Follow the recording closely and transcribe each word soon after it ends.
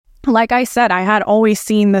like I said, I had always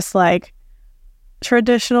seen this like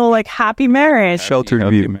traditional like happy marriage, a sheltered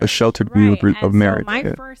view of marriage. So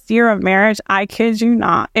my first year of marriage, I kid you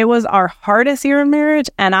not, it was our hardest year of marriage.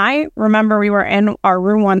 And I remember we were in our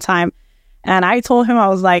room one time and I told him, I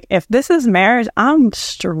was like, if this is marriage, I'm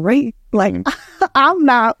straight. Like, I'm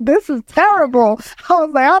not, this is terrible. I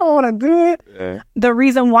was like, I don't want to do it. Yeah. The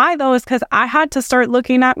reason why though is because I had to start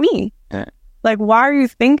looking at me. Yeah. Like, why are you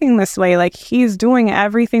thinking this way? Like, he's doing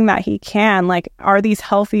everything that he can. Like, are these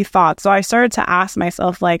healthy thoughts? So I started to ask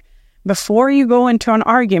myself, like, before you go into an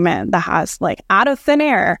argument that has, like, out of thin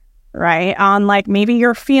air, right? On, like, maybe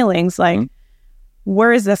your feelings, like,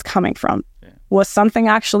 where is this coming from? Yeah. Was something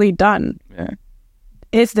actually done? Yeah.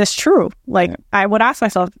 Is this true? Like, I would ask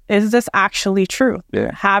myself, is this actually true?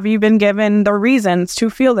 Yeah. Have you been given the reasons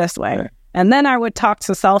to feel this way? Yeah. And then I would talk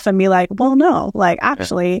to self and be like, well, no, like,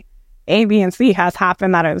 actually... A, B, and C has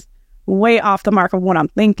happened that is way off the mark of what I'm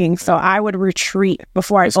thinking. So I would retreat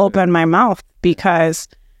before I open my mouth because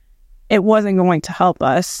it wasn't going to help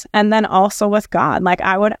us. And then also with God, like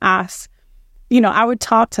I would ask, I would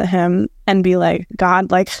talk to him and be like,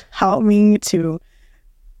 God, like help me to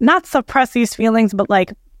not suppress these feelings, but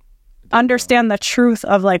like understand the truth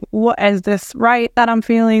of like, what is this right that I'm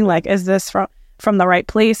feeling? Like, is this from the right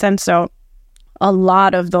place? And so a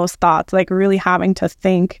lot of those thoughts, like really having to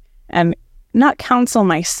think and not counsel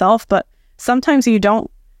myself, but sometimes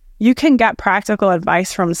you can get practical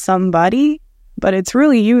advice from somebody, but it's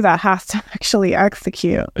really you that has to actually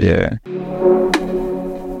execute. Yeah.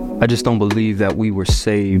 I just don't believe that we were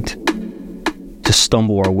saved to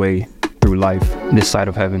stumble our way through life this side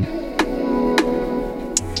of heaven.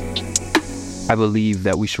 I believe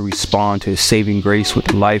that we should respond to his saving grace with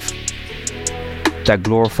a life that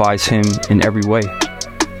glorifies him in every way.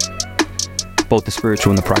 Both the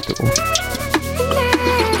spiritual and the practical.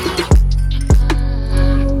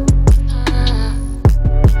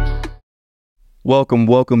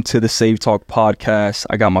 Welcome to the SavedTlk podcast.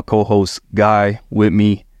 I got my co-host Guy with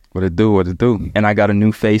me. What it do? And I got a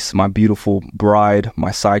new face, my beautiful bride,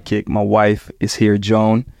 my sidekick, my wife is here,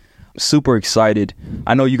 Joan. Super excited.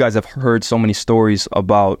 I know you guys have heard so many stories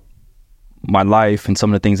about my life and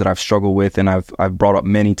some of the things that I've struggled with, and I've brought up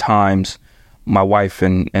many times my wife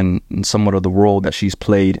and somewhat of the role that she's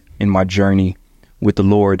played in my journey with the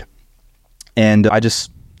Lord. And I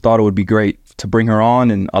just thought it would be great to bring her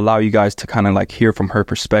on and allow you guys to kind of like hear from her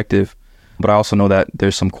perspective. But I also know that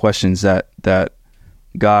there's some questions that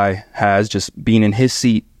Guy has, just being in his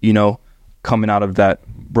seat, coming out of that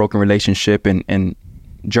broken relationship and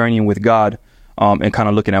journeying with God, and kind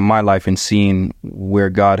of looking at my life and seeing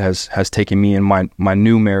where God has taken me in my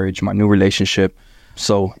new marriage, my new relationship.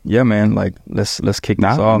 So yeah, man, like let's kick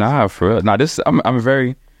this off. For real. I'm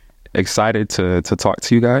very excited to talk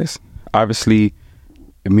to you guys. Obviously,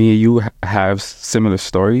 me and you have similar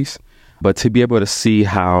stories, but to be able to see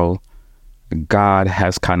how God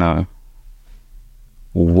has kind of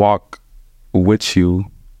walked with you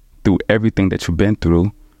through everything that you've been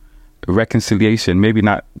through, reconciliation, maybe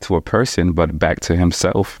not to a person, but back to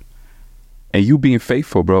himself, and you being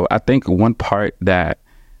faithful, bro. I think one part that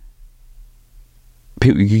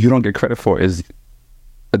you don't get credit for is,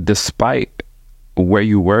 despite where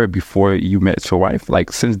you were before you met your wife,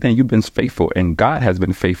 like since then you've been faithful, and God has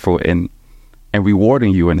been faithful and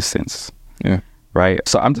rewarding you in a sense. Yeah. Right.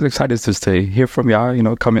 So I'm just excited just to hear from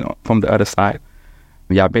y'all, coming from the other side.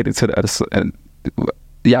 Y'all made it to the other side.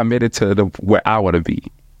 Y'all made it to where I want to be,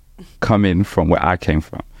 coming from where I came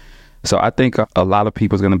from. So I think a lot of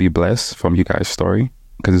people's going to be blessed from you guys' story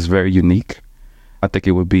because it's very unique. I think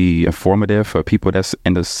it would be informative for people that's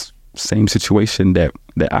in the same situation that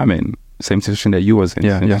I'm in, same situation that you was in,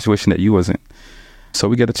 situation that you was in. So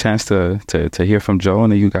we get a chance to hear from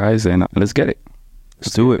Joan and you guys, and let's get it.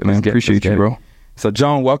 Let's do it, man. Appreciate you, bro. So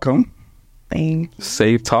Joan, welcome. Thanks.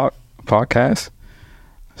 SavedTlk podcast.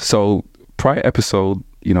 So prior episode,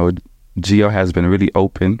 Gio has been really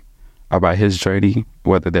open about his journey,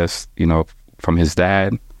 whether that's, from his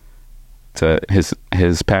dad to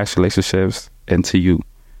his past relationships and to you,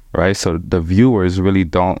 right? So the viewers really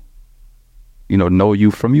don't, know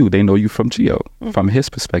you from you. They know you from Gio, from his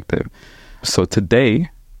perspective. So today,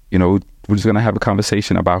 we're just going to have a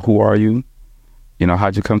conversation about who are you,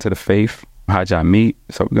 how'd you come to the faith, how'd y'all meet?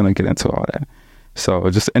 So we're going to get into all that. So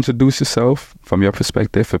just introduce yourself from your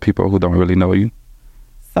perspective for people who don't really know you.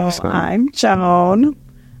 So I'm Joan.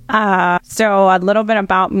 So a little bit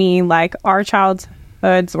about me, like our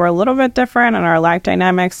childhoods were a little bit different and our life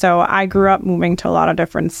dynamics. So I grew up moving to a lot of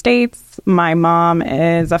different states. My mom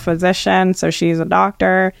is a physician, so she's a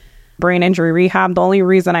doctor, brain injury rehab. The only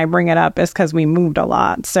reason I bring it up is because we moved a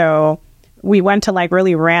lot. So we went to like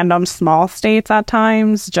really random small states at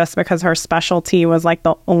times just because her specialty was like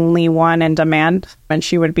the only one in demand and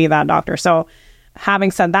she would be that doctor. So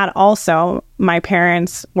having said that, also, my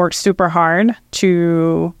parents worked super hard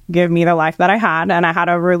to give me the life that I had, and I had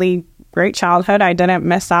a really great childhood. I didn't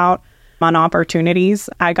miss out on opportunities.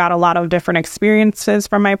 I got a lot of different experiences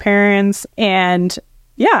from my parents, and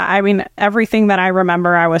yeah, I mean, everything that I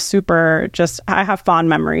remember, I was I have fond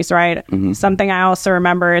memories, right? Something I also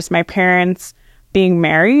remember is my parents being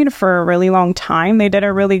married for a really long time. They did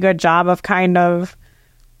a really good job of kind of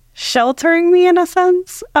sheltering me in a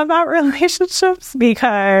sense about relationships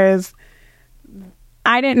because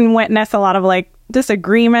I didn't witness a lot of like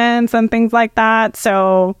disagreements and things like that.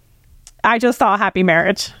 So I just saw a happy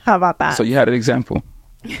marriage. How about that? So you had an example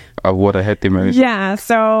of what a healthy marriage.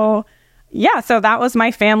 So that was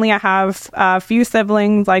my family. I have a few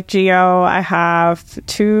siblings like Gio. I have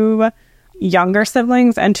 2 younger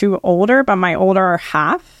siblings and 2 older, but my older are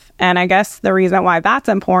half. And I guess the reason why that's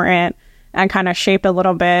important and kind of shaped a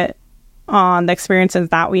little bit on the experiences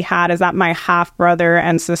that we had is that my half brother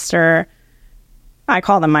and sister, I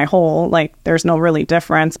call them my whole, like there's no really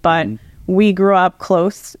difference, but we grew up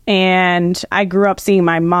close, and I grew up seeing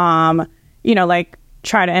my mom, you know, like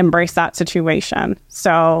try to embrace that situation.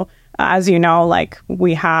 So as you know, like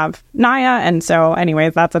we have Naya, and so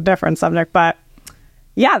anyways, that's a different subject. But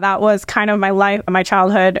yeah, that was kind of my life, my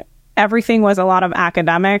childhood. Everything was a lot of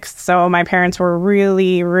academics. So my parents were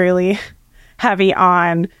really, really heavy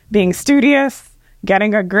on being studious,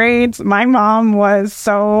 getting good grades. My mom was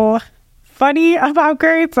so funny about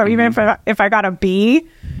grades. So even if I got a B,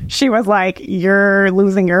 she was like, you're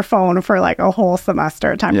losing your phone for like a whole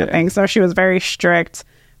semester type of thing. So she was very strict,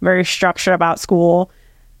 very structured about school.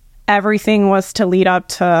 Everything was to lead up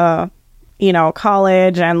to, you know,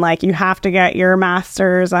 college, and like you have to get your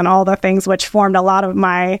master's and all the things, which formed a lot of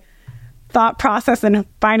my thought process in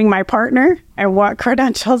finding my partner and what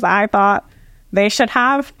credentials I thought they should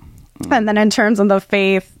have. And then in terms of the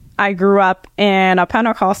faith, I grew up in a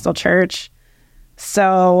Pentecostal church.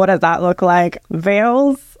 So what does that look like?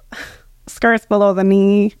 Veils, skirts below the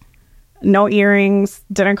knee, no earrings,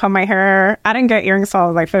 didn't comb my hair. I didn't get earrings until I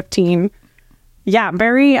was like 15. Yeah,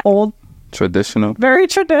 very old. Traditional. Very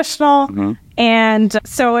traditional. And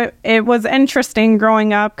so it was interesting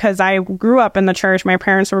growing up because I grew up in the church. My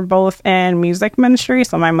parents were both in music ministry.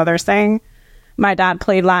 So my mother sang. My dad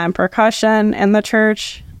played Latin percussion in the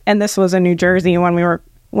church. And this was in New Jersey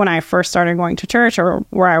when I first started going to church, or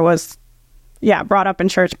where I was, brought up in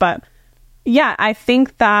church. But yeah, I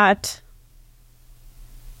think that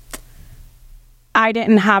I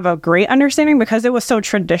didn't have a great understanding because it was so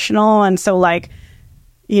traditional. And so like,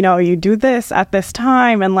 you know, you do this at this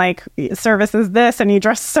time, and like service is this, and you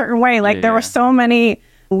dress a certain way. Like there were so many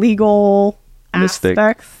legal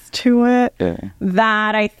aspects to it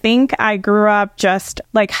that I think I grew up just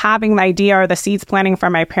like having the idea or the seeds planting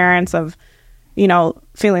from my parents of, you know,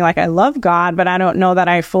 feeling like I love God, but I don't know that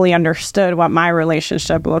I fully understood what my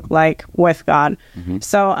relationship looked like with God.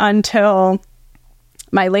 So until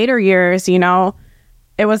my later years, you know,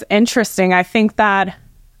 it was interesting. I think that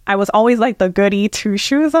I was always like the goody two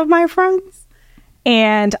shoes of my friends.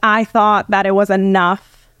 And I thought that it was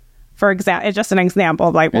enough, for example, it's just an example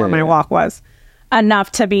of like where my walk was,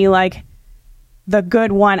 enough to be like the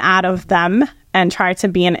good one out of them and try to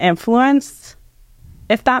be an influence,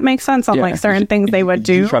 if that makes sense, on like certain things they would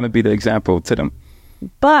do. You're trying to be the example to them.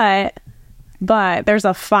 But there's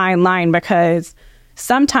a fine line, because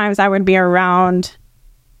sometimes I would be around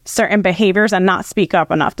certain behaviors and not speak up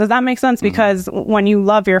enough. Does that make sense? Because when you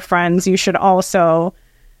love your friends, you should also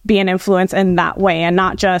be an influence in that way and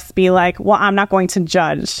not just be like, well, I'm not going to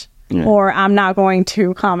judge or I'm not going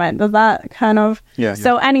to comment. Does that kind of...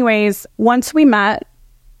 So anyways, once we met,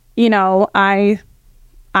 you know, I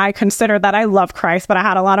considered that I love Christ, but I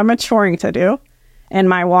had a lot of maturing to do in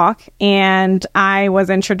my walk. And I was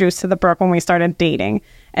introduced to the Brook when we started dating.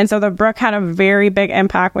 And so the Brook had a very big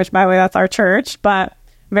impact, which by the way, that's our church, but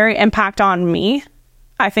very impact on me.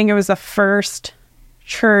 I think it was the first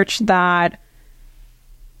church that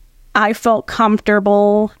I felt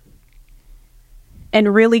comfortable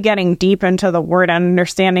and really getting deep into the word and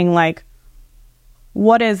understanding like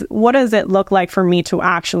what does it look like for me to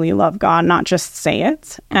actually love God, not just say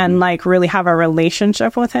it, and like really have a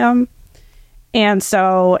relationship with him. And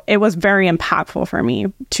so it was very impactful for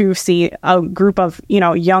me to see a group of, you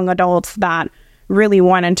know, young adults that really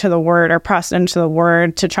went into the word or pressed into the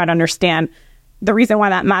word to try to understand. The reason why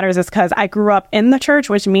that matters is because I grew up in the church,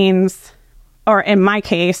 which means, or in my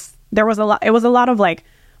case, it was a lot of like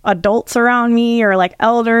adults around me or like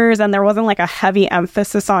elders, and there wasn't like a heavy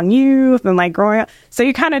emphasis on youth and like growing up. So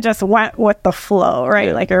you kind of just went with the flow, right?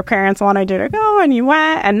 Yeah. Like your parents wanted you to go and you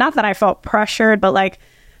went, and not that I felt pressured, but like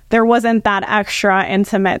there wasn't that extra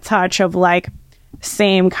intimate touch of like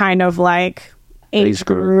same kind of like age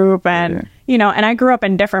group. And, you know, and I grew up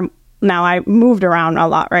in different, now I moved around a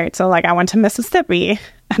lot, right? So like I went to Mississippi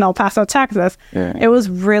and El Paso, Texas. Yeah. It was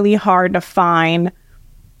really hard to find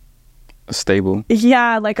Stable.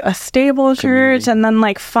 yeah, like a stable church, and then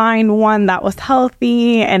like find one that was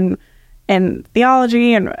healthy and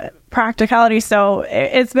theology and practicality. So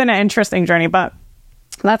it's been an interesting journey, but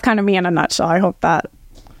that's kind of me in a nutshell. I hope that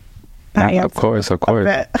Of course. a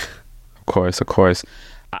bit. Of course.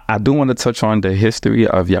 I do want to touch on the history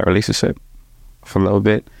of your relationship for a little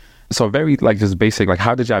bit. So very like just basic, like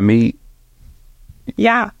how did y'all meet?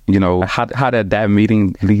 Yeah. You know, how did that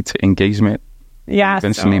meeting lead to engagement? Yeah.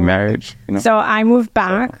 Eventually marriage, you know? So I moved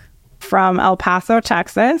back from El Paso,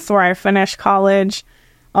 Texas, where I finished college.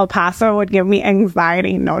 El Paso would give me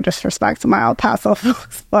anxiety. No disrespect to my El Paso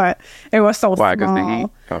folks, but it was so Why? 'Cause they small. eat?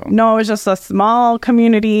 Oh. No, it was just a small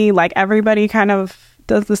community. Like everybody kind of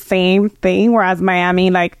does the same thing. Whereas Miami,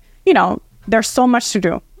 like, you know, there's so much to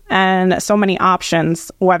do and so many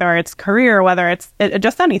options, whether it's career, whether it's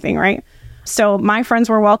just anything, right? So my friends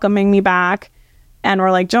were welcoming me back. And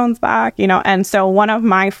we're like, Joan's back, you know. And so one of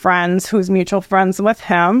my friends, who's mutual friends with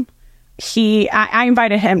him, I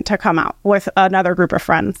invited him to come out with another group of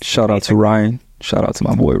friends. Shout out to Ryan. Shout out to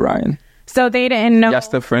my boy Ryan. So they didn't know. Y'all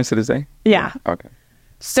still friends to this day? Yeah. Okay.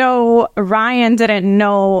 So Ryan didn't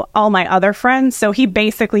know all my other friends. So he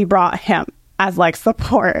basically brought him as like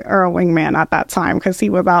support or a wingman at that time because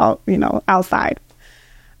he was out, you know, outside.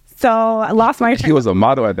 So I lost my... He was a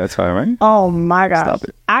model at that time, right? Oh my gosh. Stop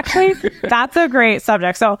it. Actually, that's a great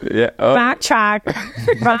subject. So Yeah. Oh. backtrack.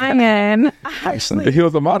 Ryan... He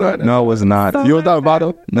was a model at that No, it was not. So You was not a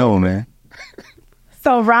model? No, man.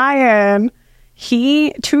 So Ryan,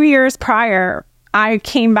 2 years prior, I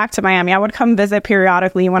came back to Miami. I would come visit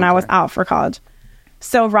periodically when I was out for college.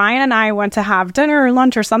 So Ryan and I went to have dinner or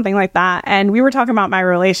lunch or something like that. And we were talking about my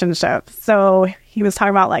relationship. So he was talking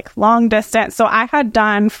about like long distance. So I had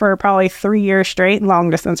done for probably 3 years straight long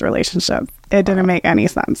distance relationships. It didn't make any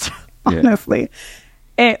sense, honestly.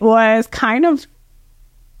 It was kind of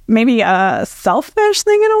maybe a selfish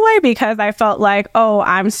thing in a way because I felt like, oh,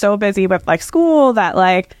 I'm so busy with like school that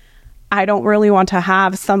like I don't really want to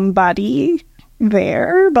have somebody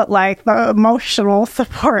there, but like the emotional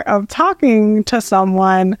support of talking to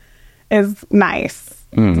someone is nice.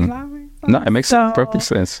 Does that make sense? No, it makes perfect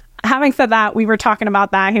sense. Having said that, we were talking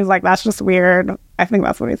about that. He was like, that's just weird. I think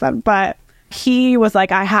that's what he said. But he was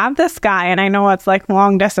like, I have this guy and I know it's like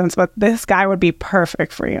long distance, but this guy would be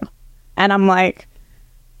perfect for you. And I'm like,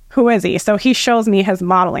 who is he? So he shows me his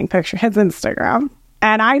modeling picture, his Instagram.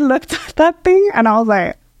 And I looked at that thing and I was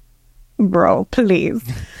like, bro, please.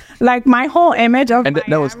 Like my whole image of And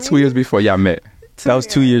that was Miami- 2 years before y'all met. That was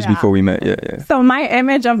 2 years before we met. Yeah. So my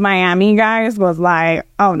image of Miami guys was like,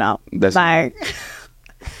 oh no. That's- like,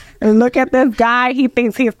 look at this guy. He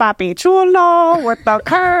thinks he's Papi Chulo with the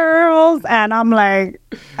curls. And I'm like,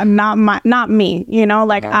 not me, you know?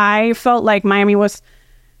 Like I felt like Miami was,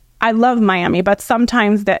 I love Miami, but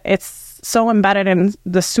sometimes that it's so embedded in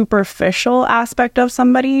the superficial aspect of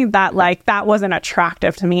somebody that like that wasn't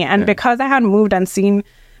attractive to me. And because I had moved and seen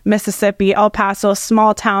Mississippi, El Paso,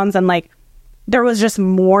 small towns, and like there was just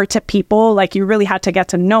more to people. Like you really had to get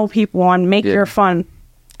to know people and make your fun.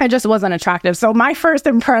 It just wasn't attractive. So my first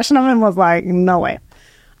impression of him was like, no way.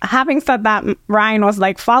 Having said that, Ryan was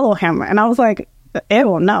like, follow him. And I was like,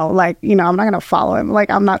 ew, no. Like, you know, I'm not going to follow him. Like,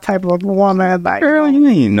 I'm not type of woman. Like, Girl, you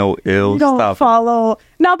ain't no ill. you don't Stop it. follow.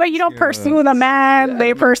 No, but you don't pursue the man.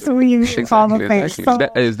 They pursue you. All the things. So,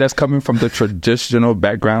 That's coming from the traditional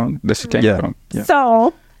background that she came from. Yeah.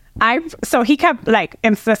 so he kept like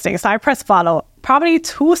insisting. So I pressed follow. Probably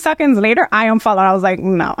 2 seconds later, I unfollowed. I was like,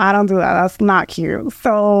 no, I don't do that. That's not cute.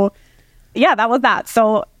 So yeah, that was that.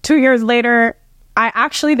 So 2 years later, I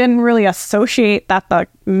actually didn't really associate that the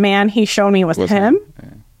man he showed me was him.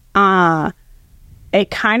 It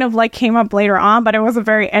kind of like came up later on, but it was a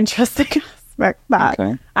very interesting aspect that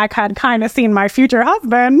I had kind of seen my future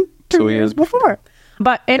husband 2 years before.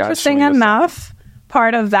 But interesting enough,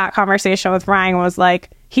 part of that conversation with Ryan was like,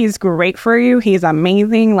 he's great for you. He's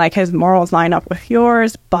amazing. Like his morals line up with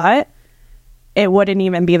yours, but it wouldn't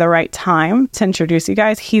even be the right time to introduce you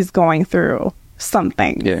guys. He's going through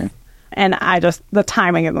something. Yeah. And the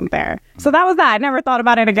timing isn't there. So that was that. I never thought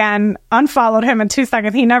about it again. Unfollowed him in 2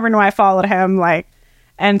 seconds. He never knew I followed him.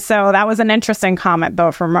 And so that was an interesting comment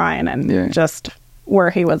though from Ryan and just where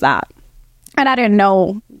he was at. And I didn't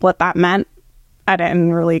know what that meant. I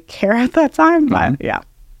didn't really care at that time, but yeah.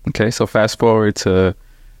 Okay, so fast forward to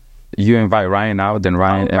you invite Ryan out, then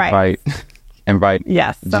Ryan invite.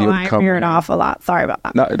 Yes, so I veered off a lot. Sorry about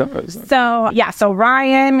that. No. So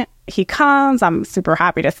Ryan, he comes. I'm super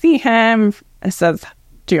happy to see him. It says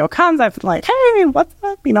Gio comes. I'm like, hey, what's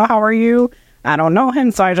up? How are you? I don't know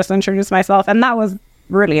him, so I just introduced myself, and that was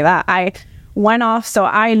really that. I went off. So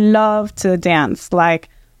I love to dance, like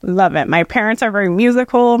love it. My parents are very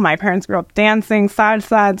musical. My parents grew up dancing side to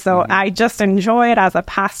side, so I just enjoy it as a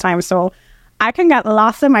pastime. So I can get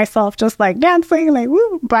lost in myself just like dancing, like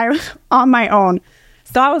woo, on my own.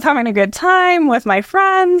 So I was having a good time with my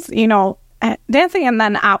friends, dancing. And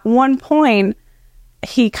then at one point,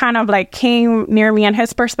 he kind of like came near me, and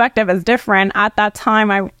his perspective is different. At that time,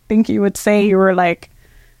 I think you would say you were like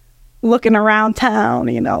looking around town,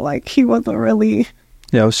 like he wasn't really.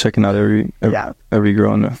 Yeah, I was checking out every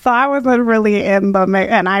girl in there. So I wasn't really in the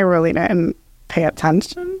and I really didn't pay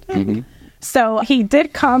attention. So he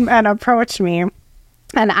did come and approach me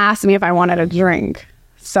and asked me if I wanted a drink.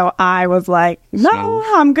 So I was like, no,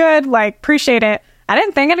 I'm good. Like, appreciate it. I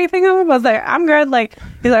didn't think anything of it. I was like, I'm good. Like,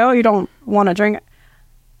 he's like, oh, you don't want to drink?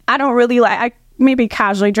 I don't really I maybe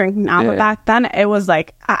casually drink now, but back then it was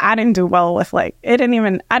like, I didn't do well with I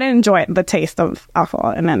didn't enjoy the taste of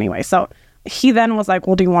alcohol in any way. So he then was like,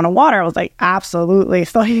 well, do you want a water? I was like, absolutely.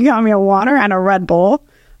 So he got me a water and a Red Bull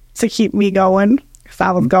to keep me going, because I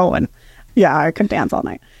was going. Yeah, I could dance all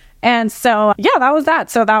night. And so, yeah, that was that.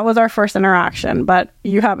 So that was our first interaction. But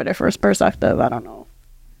you have a different perspective. I don't know.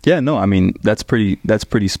 Yeah, no, I mean, that's pretty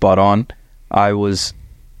spot on. I was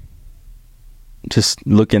just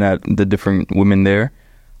looking at the different women there,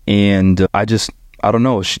 and I don't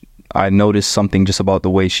know. I noticed something just about the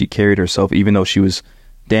way she carried herself, even though she was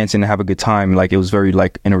dancing to have a good time. Like, it was very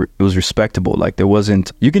it was respectable. Like, there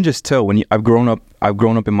wasn't. You can just tell when I've grown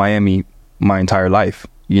up in Miami my entire life.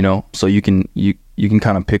 So you can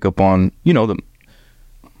kind of pick up on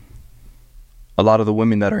a lot of the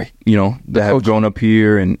women that are that have grown up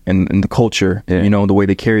here and the culture, the way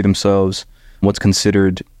they carry themselves, what's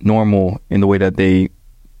considered normal in the way that they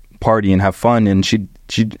party and have fun. And she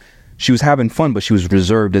was having fun, but she was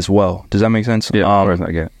reserved as well. Does that make sense? Yeah, of course,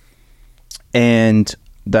 I get it. And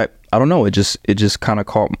that, I don't know, it just kind of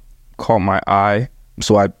caught my eye.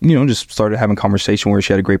 So I just started having conversation where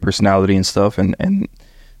she had a great personality and stuff, and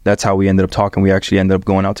that's how we ended up talking. We actually ended up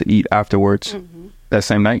going out to eat afterwards. That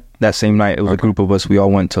same night? That same night. It was a group of us. We all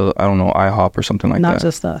went to, I don't know, IHOP or something like that. Not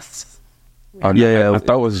just us. Yeah. I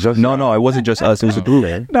thought it was just... No, it wasn't just us. It was a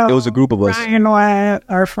group. No, it was a group of us. Ryan went,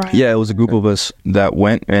 our friend. Yeah, it was a group of us that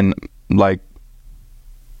went, and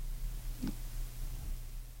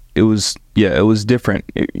it was different,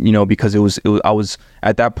 because I was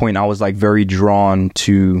at that point, I was very drawn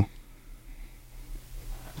to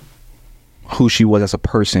who she was as a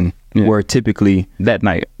person, where typically that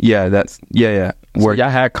night. Yeah. Where y'all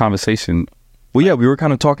had conversation. Well, yeah, we were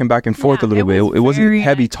kind of talking back and forth a little bit. It wasn't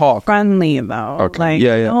heavy talk. Friendly though. Okay.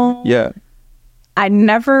 Yeah. I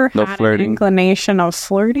never had flirting. an inclination of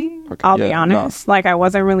flirting. Okay. I'll be honest. No. I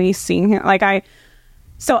wasn't really seeing him.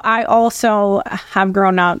 So I also have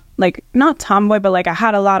grown up, not tomboy, but I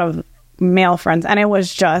had a lot of male friends, and it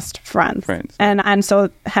was just friends. And so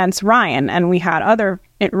hence Ryan, and we had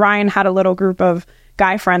Ryan had a little group of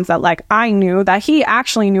guy friends that I knew that he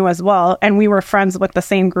actually knew as well, and we were friends with the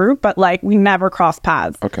same group, but we never crossed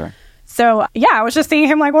paths. Okay. So yeah, I was just seeing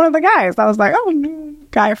him one of the guys. I was like, oh,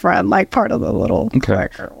 guy friend, part of the little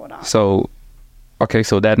clique or whatnot. So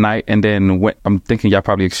that night, and then I'm thinking y'all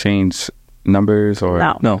probably exchanged numbers or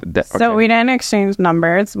no. So we didn't exchange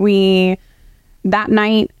numbers. That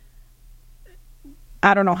night,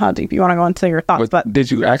 I don't know how deep you want to go into your thoughts, but did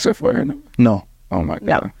you ask her for her number? No. Oh my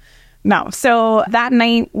God. No. So that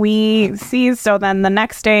night we see. So then the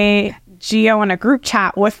next day, Gio in a group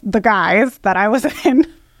chat with the guys that I was in.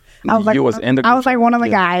 I was one of the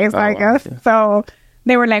guys, I guess. Yeah. So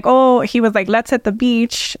they were he was let's hit the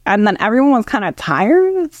beach. And then everyone was kind of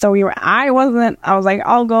tired. So I was like,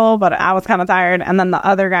 I'll go, but I was kind of tired. And then the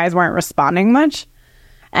other guys weren't responding much.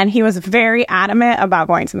 And he was very adamant about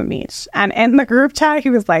going to the beach. And in the group chat, he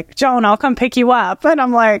was like, Joan, I'll come pick you up. And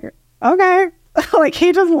I'm like, okay.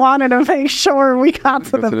 He just wanted to make sure we got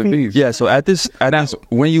to the beach. Yeah, so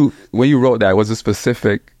when you wrote that, was it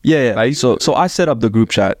specific? Yeah. So I set up the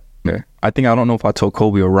group chat. Yeah. I don't know if I told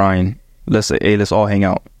Kobe or Ryan, let's say, hey, let's all hang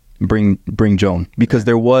out. Bring Joan. Because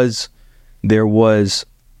there was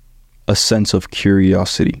a sense of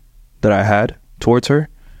curiosity that I had towards her.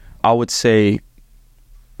 I would say,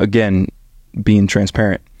 again, being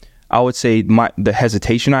transparent, I would say the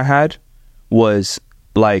hesitation I had was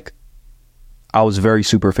I was very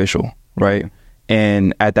superficial, right?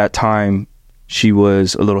 And at that time, she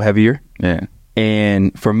was a little heavier. Yeah.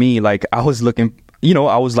 And for me, like, I was looking,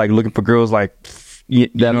 I was like looking for girls like, you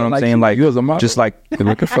know what I'm saying? Like, you was a model. just like You're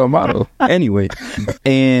looking for a model. Anyway.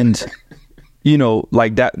 And,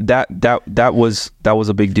 like that was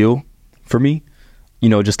a big deal for me,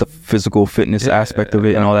 just the physical fitness aspect of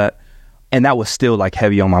it and all that. And that was still like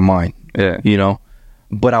heavy on my mind,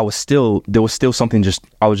 but there was still something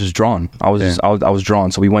I was just drawn. I was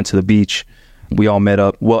drawn. So we went to the beach. We all met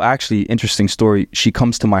up. Well, actually, interesting story. She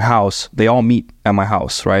comes to my house. They all meet at my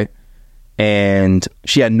house, right? And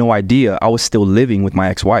she had no idea I was still living with my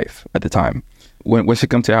ex-wife at the time. When she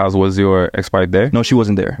come to your house, was your ex-wife there? No, she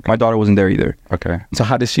wasn't there. My daughter wasn't there either. Okay. So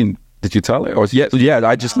how did you tell her? Or yeah,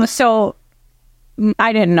 I just... So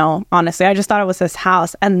I didn't know, honestly. I just thought it was his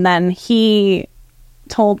house. And then he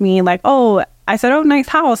told me like, I said, nice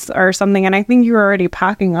house or something. And I think you were already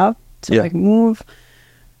packing up to like move.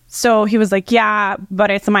 So he was like, yeah,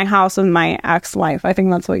 but it's my house with my ex-wife. I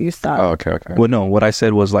think that's what you said. Oh, okay. Well, no, what I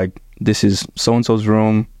said was like, this is so-and-so's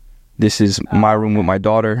room. This is my room with my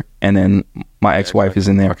daughter. And then my ex-wife is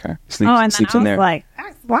in there. Okay. Sleeps in there. Like,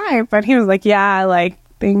 ex-wife? But he was like, yeah, like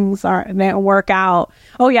things didn't work out.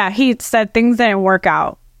 Oh yeah, he said things didn't work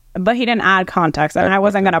out, but he didn't add context, and I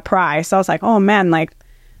wasn't gonna pry. So I was like, oh man, like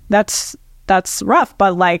that's rough,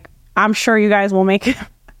 but like I'm sure you guys will make it.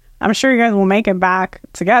 I'm sure you guys will make it back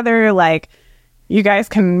together. Like you guys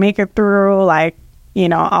can make it through. Like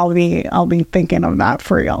I'll be thinking of that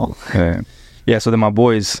for y'all. Yeah. So then my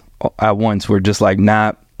boys at once were just like,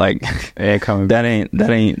 nah, like coming. that ain't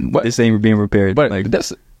this ain't being repaired. But like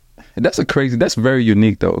that's very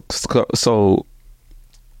unique though. So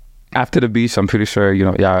after the beach, I'm pretty sure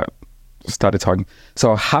y'all started talking.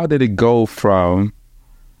 So how did it go from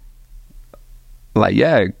like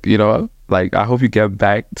like I hope you get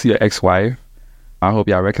back to your ex-wife, I hope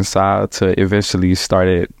y'all reconcile, to eventually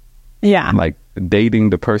started like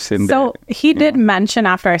dating the person? So he did mention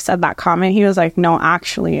after I said that comment, he was like, no,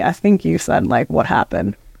 actually I think you said like what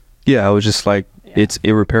happened. I was just like, it's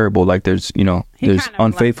irreparable. Like there's there's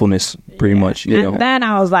unfaithfulness pretty much. And then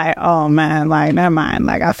I was like, oh man, like never mind,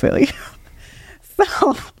 like I feel you.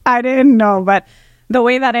 So I didn't know, but the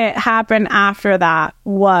way that it happened after that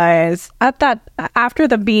was after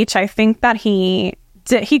the beach, I think that he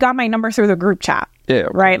got my number through the group chat. Yeah.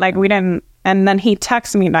 Right. Like we didn't, and then he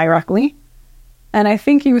texted me directly, and I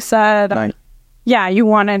think you said, yeah, you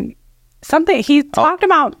wanted something. He talked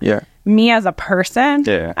about me as a person.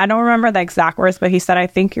 Yeah. I don't remember the exact words, but he said, I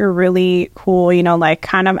think you're really cool, like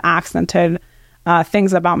kind of accented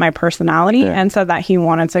things about my personality, and said that he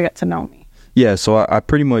wanted to get to know me. Yeah. So I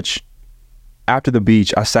pretty much, after the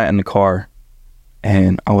beach, I sat in the car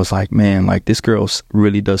and I was like, man, like this girl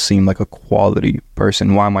really does seem like a quality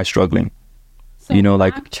person. Why am I struggling? So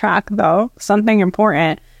backtrack though, something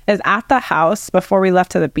important is at the house before we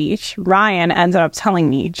left to the beach, Ryan ended up telling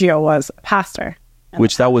me Gio was a pastor.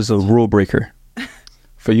 Which that was a rule breaker.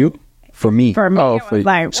 For you? For me. For me. Oh, for you.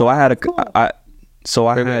 Like, so I had cool.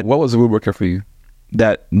 What was the rule breaker for you?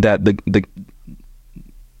 That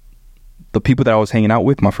the people that I was hanging out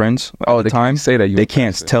with, my friends, at the time, say that they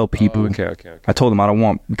can't tell people. Okay. I told them I don't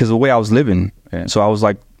want, because of the way I was living. Yeah. So I was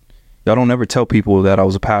like, y'all don't ever tell people that I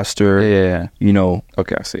was a pastor. Yeah.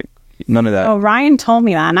 Okay, I see. None of that. Oh, Ryan told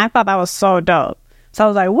me that, and I thought that was so dope. So I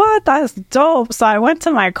was like, what? That's dope. So I went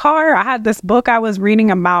to my car. I had this book I was reading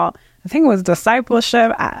about, I think it was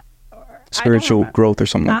discipleship. Spiritual growth or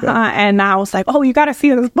something like that. And I was like, oh, you got to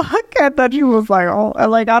see this book. And then he was like,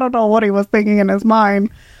 I don't know what he was thinking in his mind.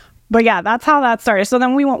 But yeah, that's how that started. So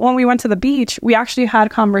then when we went to the beach, we actually had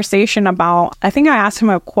conversation about, I think I asked him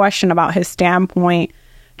a question about his standpoint,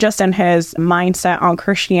 just in his mindset on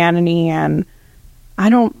Christianity. And I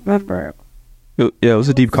don't remember. Yeah, it was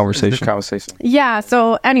a deep conversation. Yeah.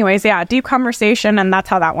 So anyways, deep conversation. And that's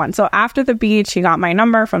how that went. So after the beach, he got my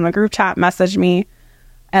number from the group chat, messaged me.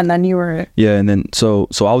 And then you were... Yeah. And then, so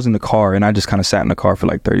I was in the car and I just kind of sat in the car for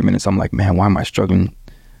like 30 minutes. I'm like, man, why am I struggling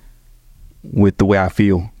with the way I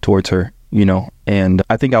feel towards her, and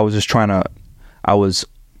I think I was trying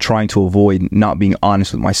to avoid not being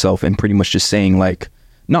honest with myself and pretty much just saying like,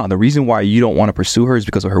 no, the reason why you don't want to pursue her is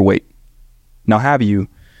because of her weight. Now,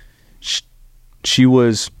 she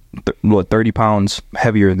was 30 pounds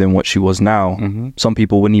heavier than what she was now. Mm-hmm. Some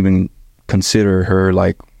people wouldn't even consider her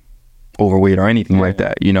like overweight or anything like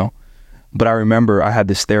that, but I remember I had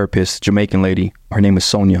this therapist, Jamaican lady, her name is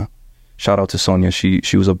Sonia. Shout out to Sonia. She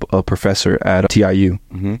was a professor at TIU.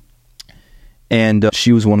 Mm-hmm. And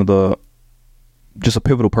she was just a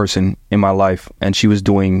pivotal person in my life. And she was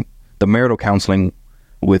doing the marital counseling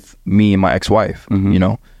with me and my ex-wife, Mm-hmm. you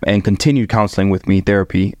know, and continued counseling with me,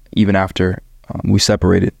 therapy, even after we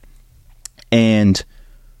separated. And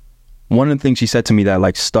one of the things she said to me that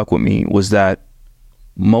like stuck with me was that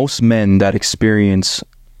most men that experience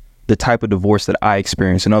the type of divorce that I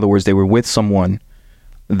experienced, in other words, they were with someone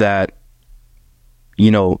that,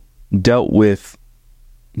 you know, dealt with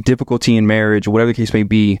difficulty in marriage or whatever the case may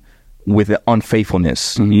be, with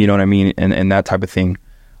unfaithfulness, Mm-hmm. you know what I mean, and that type of thing.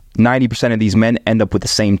 90% of these men end up with the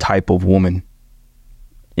same type of woman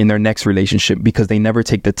in their next relationship because they never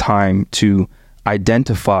take the time to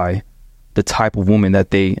identify the type of woman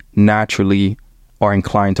that they naturally are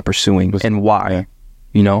inclined to pursuing and why, Yeah.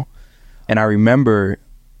 you know? And I remember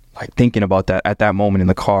like thinking about that at that moment in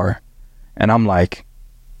the car, and I'm like,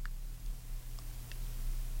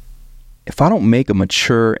 if I don't make a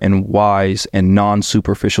mature and wise and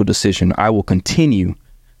non-superficial decision, I will continue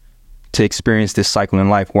to experience this cycle in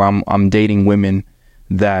life where I'm dating women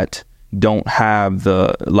that don't have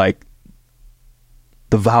the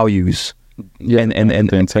values and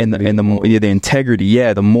the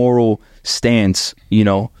integrity, the moral stance, you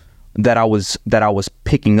know, that I was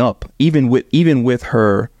picking up, even with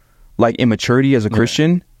her like immaturity as a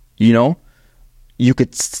Christian, you know, you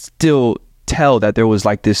could still tell that there was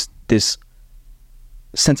like this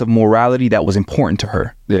sense of morality that was important to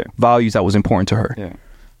her, values that was important to her. Yeah.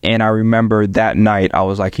 And I remember that night I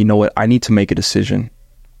was like, you know what, I need to make a decision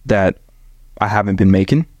that I haven't been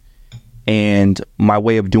making. And my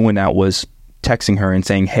way of doing that was texting her and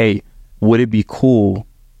saying, hey, would it be cool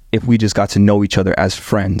if we just got to know each other as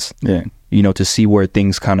friends? Yeah. You know, to see where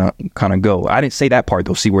things kind of go. I didn't say that part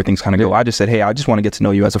though, see where things kind of go. I just said, hey, I just want to get to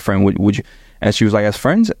know you as a friend. Would you? And she was like, as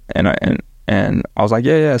friends? And I was like,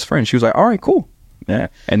 yeah, as friends. She was like, all right, cool. Yeah.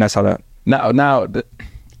 And that's how that. Now,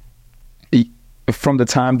 from the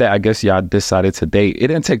time that I guess y'all decided to date, it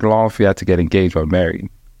didn't take long for y'all to get engaged or married.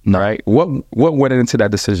 No. Right? What went into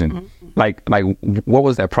that decision? Mm-hmm. Like what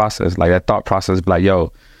was that process? Like that thought process, like,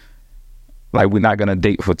 yo, like we're not gonna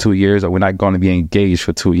date for 2 years, or we're not gonna be engaged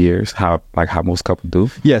for 2 years, how most couples do.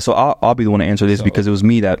 Yeah, so I'll be the one to answer this because it was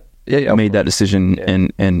me that made that decision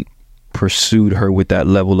and pursued her with that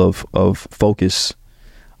level of focus.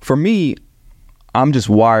 For me, I'm just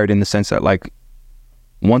wired in the sense that like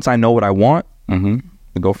once I know what I want,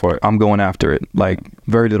 go for it. I'm going after it. Like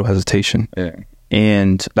very little hesitation. Yeah.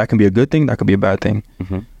 And that can be a good thing, that could be a bad thing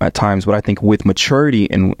at times. But I think with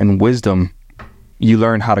maturity and wisdom, you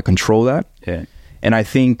learn how to control that. Yeah. And I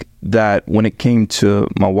think that when it came to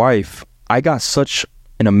my wife, I got such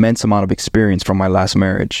an immense amount of experience from my last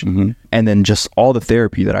marriage. And then just all the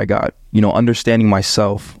therapy that I got, you know, understanding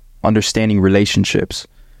myself, understanding relationships,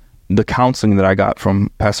 the counseling that I got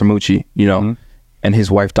from Pastor Mucci, you know, and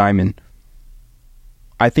his wife Diamond,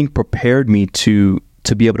 I think prepared me to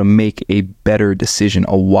be able to make a better decision,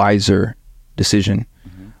 a wiser decision.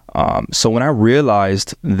 So when I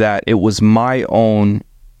realized that it was my own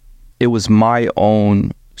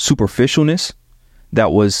superficialness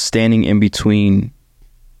that was standing in between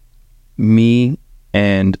me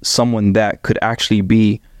and someone that could actually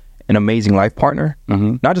be an amazing life partner,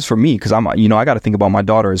 not just for me, because I got to think about my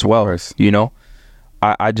daughter as well. You know,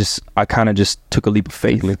 I kind of just took a leap of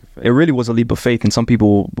faith. It really was a leap of faith, and some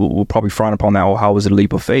people will probably frown upon that. Oh, how was it a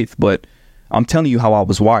leap of faith? But I'm telling you how I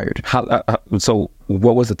was wired. So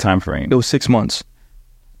what was the time frame? It was 6 months.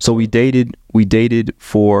 So we dated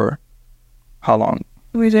for how long?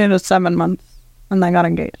 We dated 7 months and then got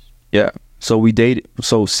engaged. Yeah. So we dated.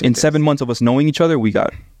 So in 7 months of us knowing each other, we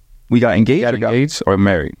got engaged. Got engaged or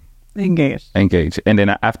married? Engaged. Engaged. And then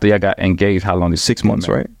after y'all got engaged, how long? 6 months,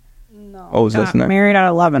 right? No. Oh, is that married at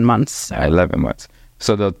 11 months. So. 11 months.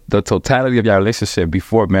 So the totality of your relationship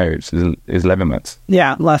before marriage is 11 months.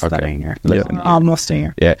 Yeah, less than a year. Less than a year. Almost a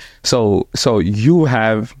year. Yeah. So you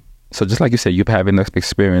have, so just like you said, you have enough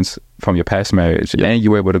experience from your past marriage, and you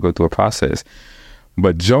were able to go through a process.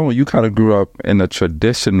 But Joan, you kind of grew up in a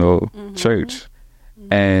traditional church,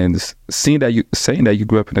 and saying that you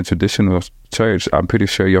grew up in a traditional church, I'm pretty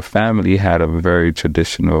sure your family had a very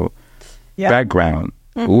traditional background,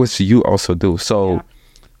 which you also do. So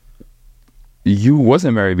you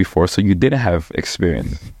wasn't married before, so you didn't have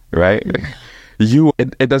experience, right?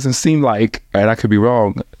 It doesn't seem like, and I could be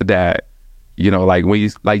wrong, that, you know, like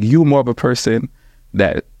when you more of a person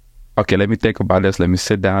that, okay, let me think about this, let me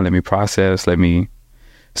sit down, let me process,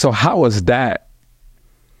 so how was that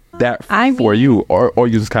for you, or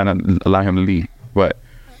you just kind of allow him to lead? But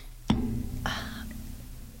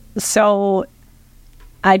so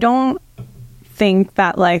I don't think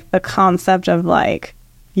that like the concept of like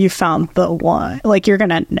you found the one, like you're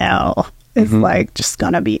gonna know, is like just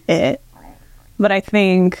gonna be it. But I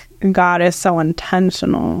think God is so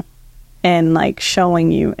intentional in like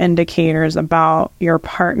showing you indicators about your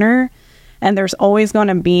partner. And there's always going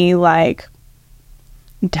to be like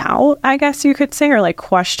doubt, I guess you could say, or like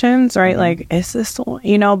questions, right? Like, is this,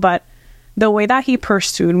 you know, but the way that he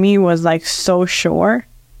pursued me was like so sure.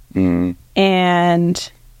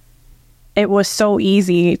 And it was so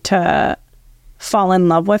easy to fall in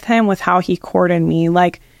love with him, with how he courted me.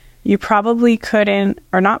 Like, you probably couldn't,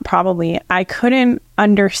 or not probably, I couldn't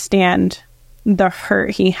understand the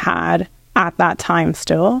hurt he had at that time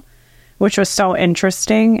still, which was so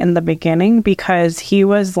interesting in the beginning, because he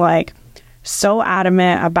was like so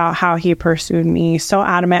adamant about how he pursued me, so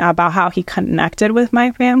adamant about how he connected with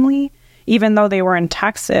my family. Even though they were in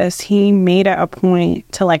Texas, he made it a point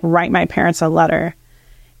to like write my parents a letter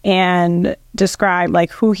and describe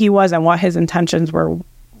like who he was and what his intentions were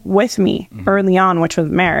with me early on, which was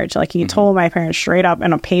marriage. Like, he told my parents straight up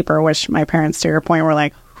in a paper, which my parents, to your point, were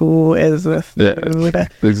like, who is this dude?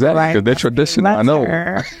 Exactly, Right? because they're traditional. I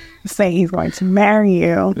know. Say he's going to marry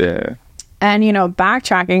you. Yeah. And, you know,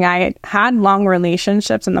 backtracking, I had long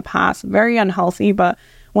relationships in the past, very unhealthy, but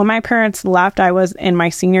when my parents left, I was in my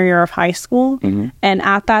senior year of high school. And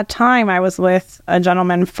at that time, I was with a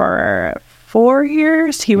gentleman for 4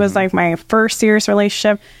 years. He was like my first serious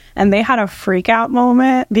relationship. And they had a freak out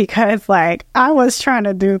moment because like I was trying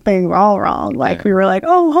to do things all wrong. Like we were like,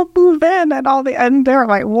 oh, we'll move in and all the, and they're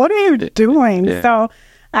like, what are you doing? So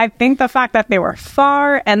I think the fact that they were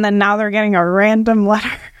far and then now they're getting a random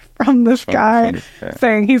letter from this guy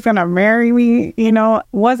saying he's going to marry me, you know,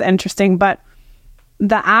 was interesting. But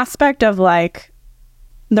the aspect of like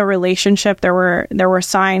the relationship, there were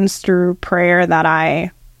signs through prayer that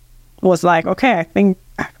I was like, okay, I think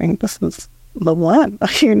this is the one,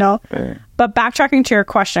 you know. But backtracking to your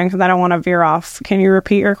question, because I don't want to veer off, can you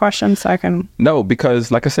repeat your question so I can? No,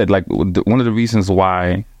 because like I said, like one of the reasons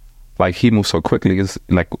why like he moved so quickly is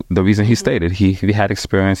like the reason he stated he had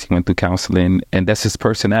experience, he went through counseling, and that's his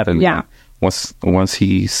personality. Yeah. Once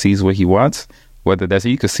he sees what he wants, whether that's,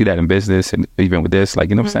 you could see that in business and even with this, like,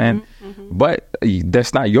 you know what I'm saying? But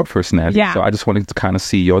that's not your personality. Yeah. So I just wanted to kind of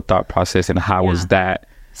see your thought process and how was that.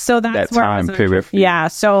 So that's that time period. Yeah.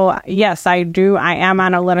 So yes, I do. I am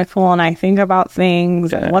analytical and I think about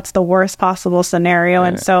things and what's the worst possible scenario.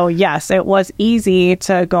 And so, yes, it was easy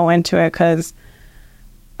to go into it because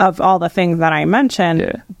of all the things that I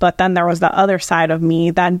mentioned. But then there was the other side of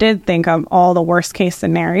me that did think of all the worst case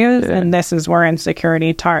scenarios. And this is where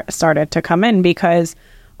insecurity started to come in, because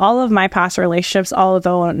all of my past relationships,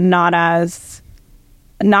 although not as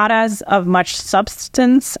of much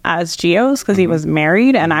substance as Gio's, because he was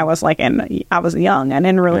married and I was like I was young and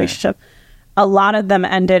in a relationship, a lot of them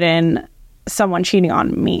ended in someone cheating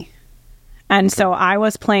on me. And so I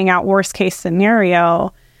was playing out worst case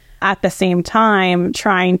scenario at the same time,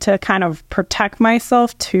 trying to kind of protect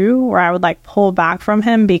myself too, where I would like pull back from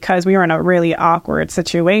him, because we were in a really awkward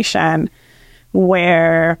situation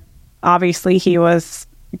where obviously he was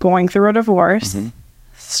going through a divorce,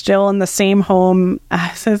 still in the same home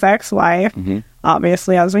as his ex-wife,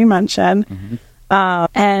 obviously, as we mentioned.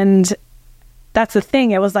 And that's the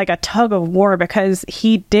thing. It was like a tug of war, because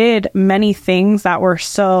he did many things that were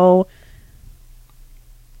so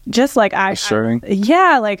just like assuring.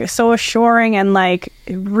 Like so assuring, and like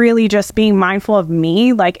really just being mindful of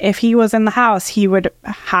me. Like if he was in the house, he would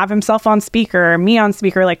have himself on speaker, me on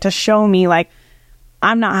speaker, like to show me like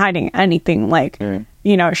I'm not hiding anything. Like,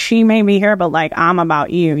 you know, she may be here, but like, I'm about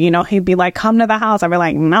you. You know, he'd be like, come to the house. I'd be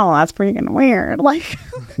like, no, that's freaking weird. Like,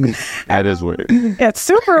 that is weird. It's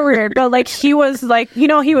super weird. But like, he was like, you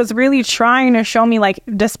know, he was really trying to show me, like,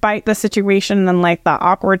 despite the situation and like the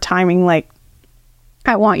awkward timing, like,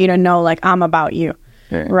 I want you to know, like, I'm about you.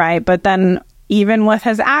 Right. But then even with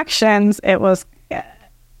his actions, it was,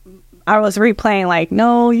 I was replaying like,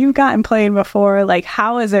 no, you've gotten played before. Like,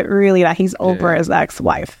 how is it really that he's over his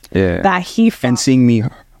ex-wife? That he fought, and seeing me,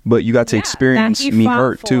 but you got to experience me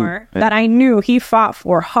hurt too. That I knew he fought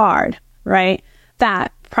for hard, right?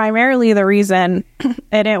 That primarily the reason it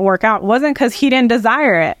didn't work out wasn't because he didn't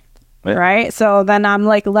desire it, right? So then I'm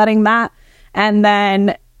like letting that, and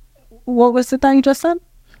then what was it that you just said?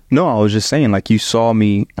 No, I was just saying, like, you saw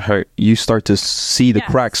me hurt. You start to see the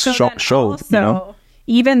cracks show. Also, you know,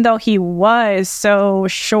 even though he was so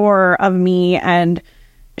sure of me and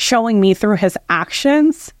showing me through his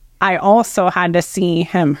actions, I also had to see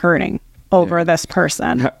him hurting over this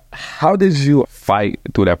person. How did you fight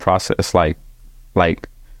through that process? Like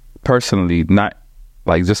personally, not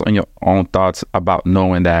like just on your own thoughts about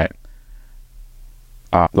knowing that,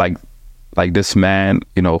 like this man,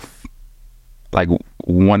 you know, like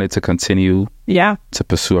wanted to continue to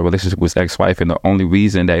pursue a relationship with his ex-wife, and the only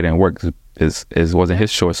reason that it didn't work is wasn't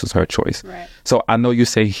his choice, it was her choice. Right. So I know you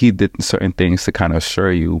say he did certain things to kind of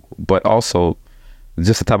assure you, but also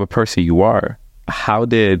just the type of person you are. How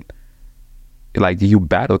did you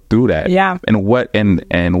battle through that? Yeah. And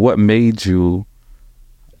what made you,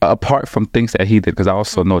 apart from things that he did, because I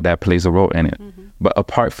also know that plays a role in it, but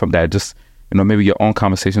apart from that, just maybe your own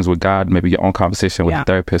conversations with God, maybe your own conversation with a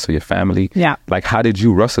therapist or your family. Yeah. Like, how did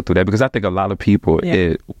you wrestle through that? Because I think a lot of people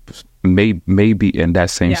may be in that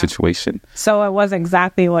same situation. So it was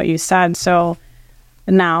exactly what you said. So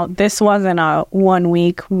now this wasn't a 1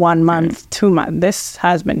 week, 1 month, 2 months. This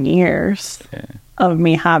has been years of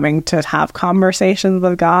me having to have conversations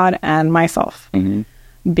with God and myself.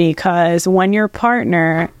 Because when your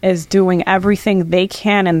partner is doing everything they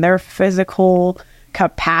can in their physical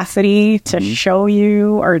capacity to show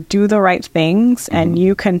you or do the right things, and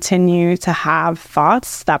you continue to have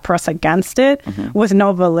thoughts that press against it with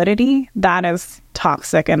no validity, that is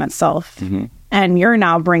toxic in itself. And you're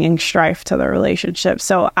now bringing strife to the relationship.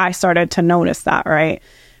 So I started to notice that, right?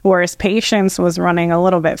 Whereas patience was running a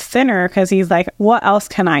little bit thinner, because he's like, what else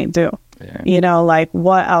can I do?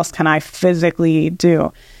 What else can I physically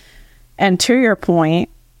do? And to your point,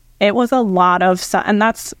 it was a lot of, and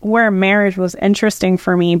that's where marriage was interesting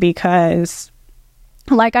for me, because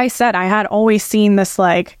like I said, I had always seen this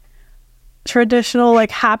traditional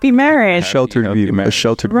happy marriage, sheltered view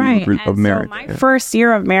of marriage. So my first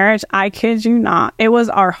year of marriage, I kid you not, it was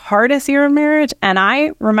our hardest year of marriage. And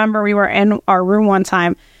I remember we were in our room one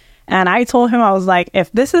time, and I told him, I was like,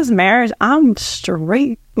 if this is marriage, I'm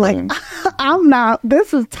straight. I'm not,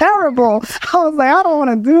 this is terrible. I was like, I don't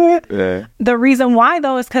want to do it. Yeah. The reason why,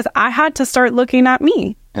 though, is because I had to start looking at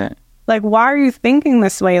me. Yeah. Why are you thinking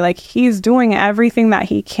this way? He's doing everything that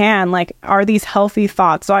he can. Are these healthy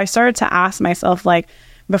thoughts? So I started to ask myself,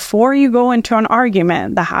 before you go into an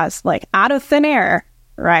argument that has, out of thin air,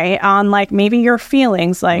 right, on, maybe your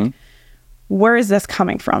feelings, where is this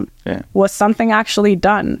coming from? Yeah. Was something actually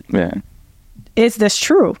done? Yeah. Is this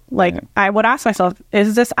true? I would ask myself,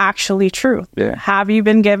 is this actually true? Yeah. Have you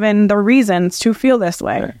been given the reasons to feel this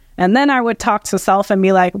way? Yeah. And then I would talk to self and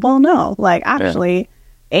be like, well, no, actually,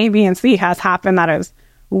 A, B, and C has happened that is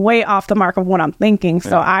way off the mark of what I'm thinking.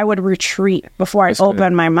 So I would retreat before I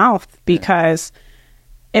open my mouth, because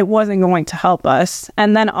it wasn't going to help us.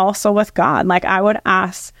 And then also with God, I would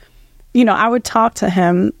ask, I would talk to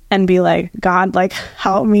him and be like, God,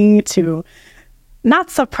 help me to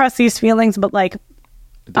not suppress these feelings, but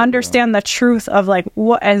understand the truth of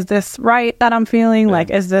what is this right that I'm feeling?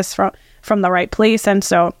 Is this from the right place? And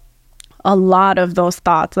so a lot of those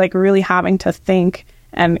thoughts, really having to think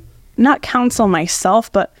and not counsel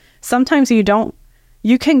myself, but sometimes you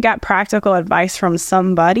can get practical advice from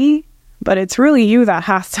somebody, but it's really you that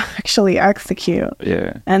has to actually execute.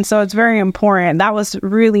 Yeah. And so it's very important. That was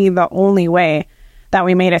really the only way that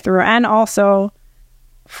we made it through. And also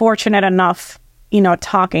fortunate enough,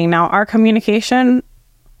 talking. Now, our communication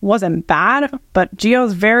wasn't bad, but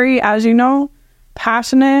Gio's very, as you know,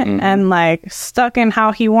 passionate and stuck in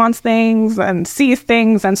how he wants things and sees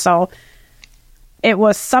things. And so it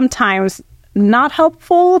was sometimes not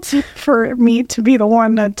helpful for me to be the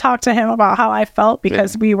one to talk to him about how I felt,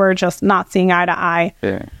 because we were just not seeing eye to eye.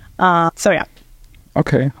 Yeah. So yeah.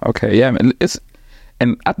 Okay. Yeah.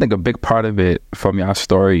 And I think a big part of it from your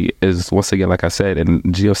story is, once again, like I said, and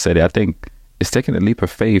Gio said it, I think it's taking a leap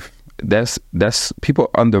of faith. That's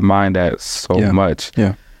people undermine that so much.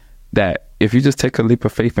 Yeah. That if you just take a leap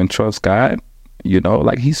of faith and trust God,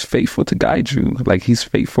 he's faithful to guide you. He's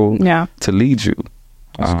faithful to lead you.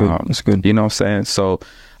 That's good. That's good. You know what I'm saying? So,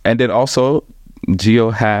 and then also,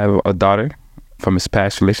 Gio have a daughter from his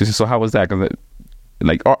past relationship. So how was that? Cause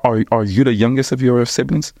are you the youngest of your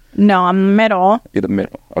siblings? No, I'm the middle. You're the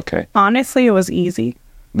middle. Okay. Honestly, it was easy.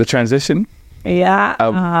 The transition? Yeah.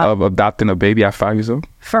 Of adopting a baby at 5 years old?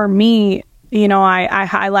 For me, I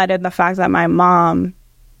highlighted the fact that my mom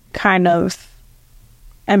kind of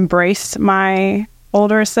embraced my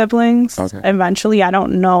older siblings. Okay. Eventually, I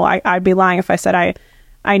don't know. I'd be lying if I said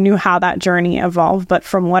I knew how that journey evolved. But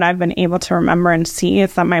from what I've been able to remember and see,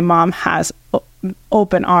 it's that my mom has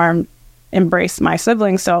open arm embraced my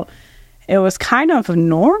siblings. So it was kind of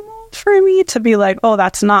normal for me to be like, oh,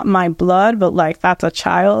 that's not my blood, but that's a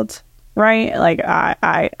child. Right?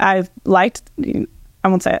 I liked, I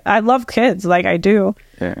won't say it. I love kids. I do.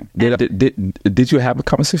 Yeah. Did you have a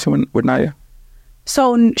conversation with Naya?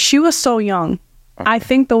 So she was so young. Okay. I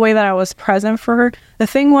think the way that I was present for her, the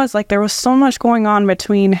thing was there was so much going on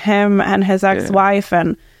between him and his ex-wife,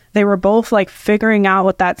 and they were both figuring out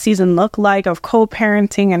what that season looked like of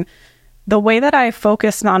co-parenting, and the way that I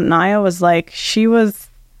focused on Naya was like, she was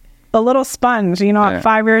a little sponge, you know, at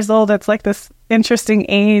 5 years old. It's like this interesting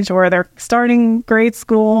age where they're starting grade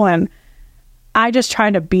school, and I just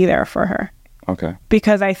tried to be there for her. Okay.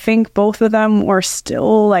 Because I think both of them were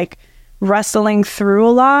still like wrestling through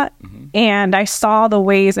a lot. And I saw the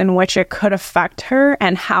ways in which it could affect her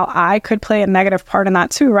and how I could play a negative part in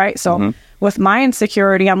that too, right? So with my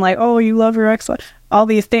insecurity, I'm like, oh, you love your ex, all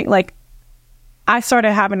these things. Like, I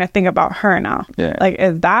started having to think about her now. Yeah. Like,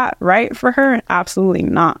 is that right for her? Absolutely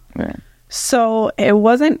not. Yeah. So it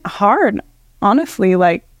wasn't hard, honestly.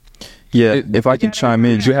 Like, yeah, if I can chime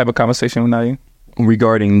in. Did you have a conversation with Naya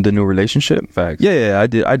Regarding the new relationship? Facts. Yeah,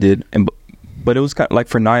 I did. But it was kind of like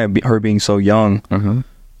for Naya, her being so young,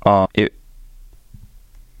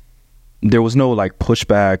 there was no like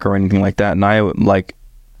pushback or anything like that. Naya like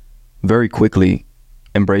very quickly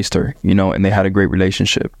embraced her, you know, and they had a great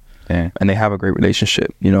relationship. Yeah. And they have a great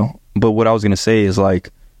relationship, you know. But what I was gonna say is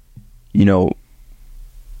like, you know,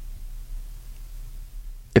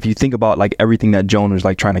 if you think about like everything that Joan was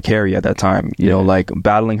like trying to carry at that time, you know, like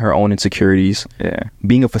battling her own insecurities,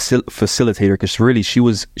 being a facilitator, because really she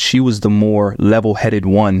was the more level-headed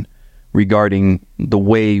one regarding the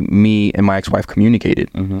way me and my ex-wife communicated.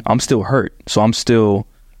 I'm still hurt, so I'm still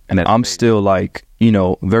like, you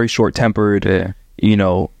know, very short-tempered, you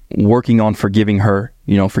know, working on forgiving her,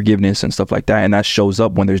 you know, forgiveness and stuff like that, and that shows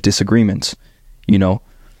up when there's disagreements, you know,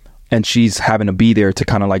 and she's having to be there to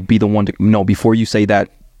kind of like be the one to, no, before you say that,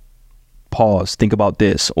 pause, think about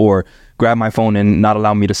this, or grab my phone and not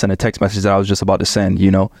allow me to send a text message that I was just about to send, you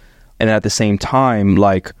know. And at the same time,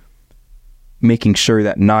 like making sure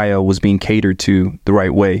that Naya was being catered to the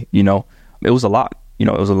right way, you know. It was a lot, you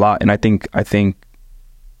know, it was a lot. And I think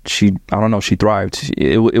she, I don't know, she thrived.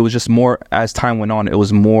 It was just more, as time went on, it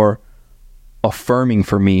was more affirming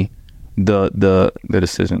for me the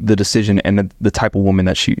decision and the type of woman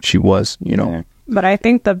that she was, you know. But I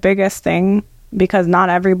think the biggest thing, because not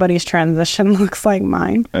everybody's transition looks like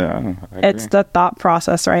mine. It's the thought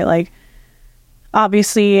process, right? Like,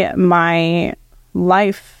 obviously my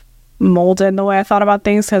life molded the way I thought about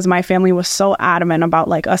things because my family was so adamant about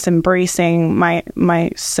like us embracing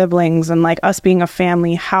my siblings and like us being a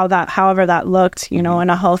family, however that looked, you know, in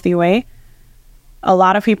a healthy way. A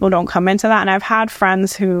lot of people don't come into that. And I've had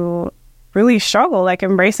friends who really struggle like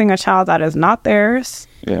embracing a child that is not theirs.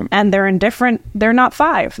 And they're indifferent. They're not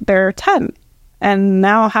 5, they're 10. And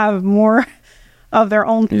now have more of their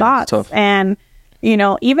own thoughts. And, you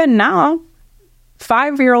know, even now,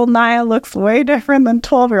 5-year-old Naya looks way different than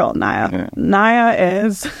 12-year-old Naya. Naya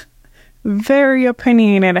is very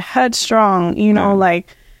opinionated, headstrong, you know, like,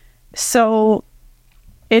 so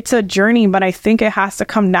it's a journey, but I think it has to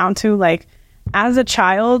come down to, like, as a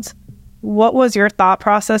child, what was your thought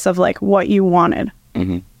process of, like, what you wanted?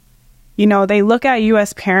 You know, they look at you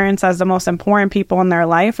as parents as the most important people in their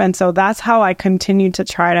life. And so that's how I continue to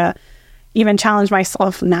try to even challenge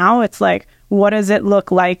myself now. It's like, what does it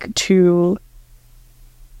look like to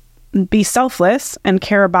be selfless and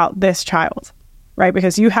care about this child, right?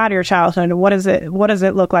 Because you had your childhood. What does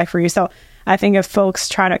it look like for you? So I think if folks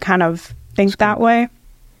try to kind of think that way,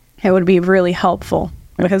 it would be really helpful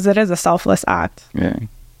because it is a selfless act.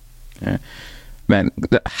 Man,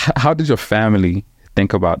 how did your family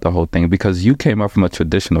think about the whole thing? Because you came up from a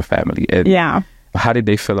traditional family. And how did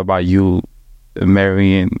they feel about you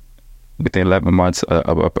marrying within 11 months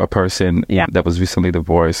a person that was recently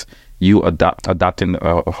divorced, you adopting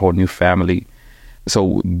a whole new family?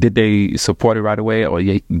 So did they support it right away, or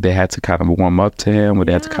they had to kind of warm up to him, or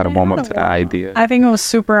they had to kind of warm up to the idea? I think it was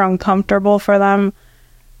super uncomfortable for them,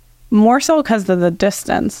 more so because of the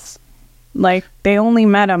distance. Like, they only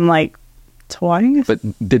met him like twice. But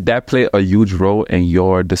did that play a huge role in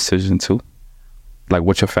your decision too? Like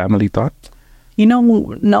what your family thought? You know,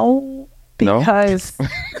 no. Because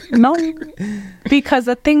because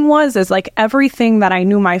the thing is like everything that I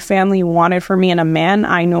knew my family wanted for me in a man,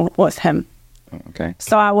 I knew was him. Okay.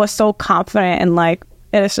 So I was so confident in like,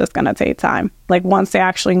 it's just gonna take time. Like once they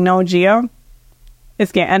actually know Gio,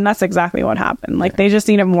 and that's exactly what happened. Like they just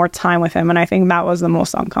needed more time with him, and I think that was the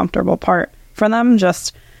most uncomfortable part for them.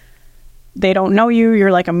 Just, they don't know you,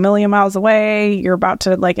 you're like a million miles away, you're about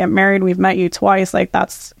to like get married, we've met you twice, like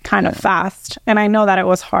that's kind of fast. And I know that it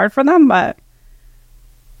was hard for them, but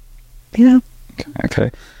you know. Okay.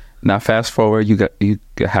 Now fast forward, you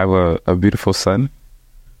have a beautiful son,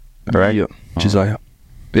 right? Yeah. Josiah.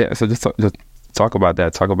 Yeah, so just talk about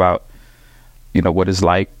that. Talk about, you know, what it's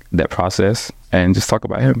like, that process, and just talk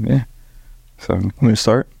about him. Yeah. So I'm gonna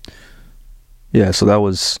start. Yeah, so that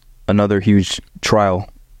was another huge trial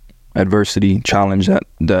adversity, challenge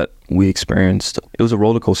that we experienced. It was a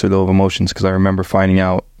roller coaster though of emotions, because I remember finding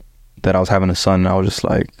out that I was having a son, and I was just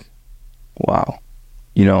like, wow,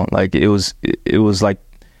 you know, like it was like,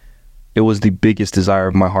 it was the biggest desire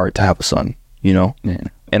of my heart to have a son, you know. Yeah.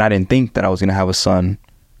 And I didn't think that I was going to have a son,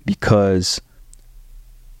 because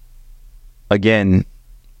again,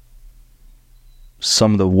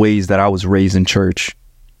 some of the ways that I was raised in church,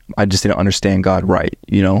 I just didn't understand God right,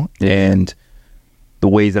 you know. And the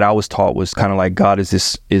ways that I was taught was kind of like, God is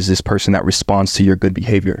this person that responds to your good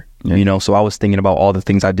behavior, you know. So I was thinking about all the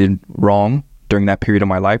things I did wrong during that period of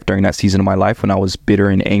my life, during that season of my life, when I was bitter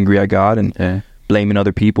and angry at God and blaming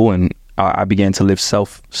other people, and I began to live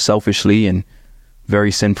selfishly and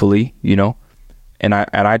very sinfully, you know. And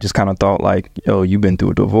I just kind of thought like, yo, you've been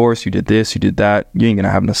through a divorce, you did this, you did that, you ain't gonna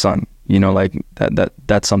have a son, you know, like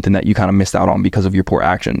that's something that you kind of missed out on because of your poor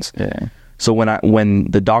actions. Yeah. So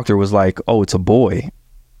when the doctor was like, oh, it's a boy,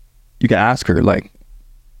 you can ask her, like,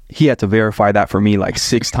 he had to verify that for me like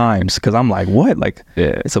 6 times, because I'm like, what? Like,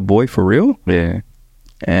 it's a boy for real? Yeah.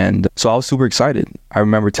 And so I was super excited. I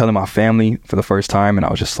remember telling my family for the first time, and I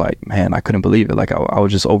was just like, man, I couldn't believe it. Like, I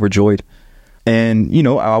was just overjoyed. And, you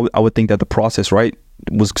know, I would think that the process, right,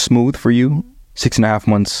 was smooth for you. 6.5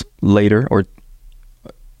 months later, or,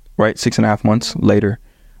 right, 6.5 months later,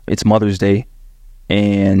 it's Mother's Day.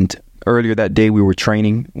 And earlier that day, we were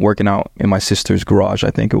working out in my sister's garage,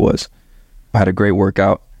 I think it was. I had a great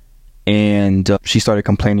workout. And she started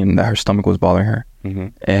complaining that her stomach was bothering her. Mm-hmm.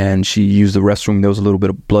 And she used the restroom. There was a little bit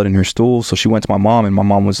of blood in her stool. So she went to my mom, and my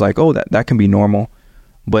mom was like, oh, that can be normal,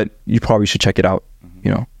 but you probably should check it out,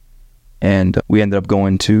 you know. And we ended up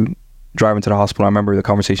driving to the hospital. I remember the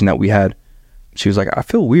conversation that we had. She was like, I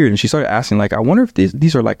feel weird. And she started asking, like, I wonder if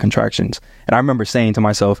these are like contractions. And I remember saying to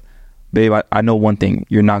myself, babe, I know one thing.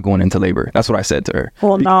 You're not going into labor. That's what I said to her.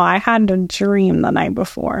 Well, no, I had a dream the night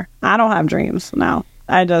before. I don't have dreams now.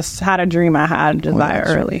 I just had a dream I had desire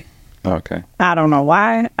early. Okay. I don't know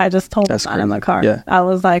why. I just told him that in the car. Yeah. I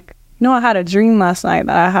was like, I had a dream last night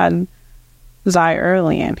that I had desire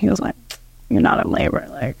early. And he was like, you're not in labor.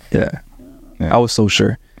 Like, yeah. I was so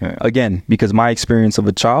sure. Yeah. Again, because my experience of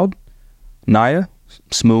a child, Naya,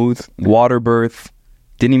 smooth, water birth,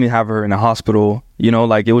 didn't even have her in a hospital. You know,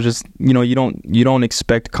 like, it was just, you know, you don't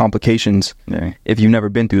expect complications if you've never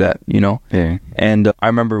been through that, you know. Yeah. And I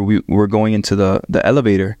remember we were going into the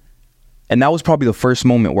elevator, and that was probably the first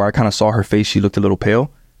moment where I kind of saw her face. She looked a little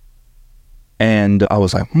pale, and I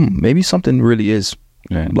was like, maybe something really is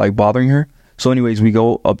like bothering her. So anyways, we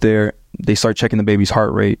go up there. They start checking the baby's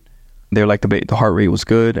heart rate. They're like, the heart rate was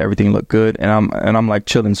good, everything looked good, and I'm like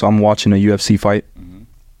chilling. So I'm watching a UFC fight,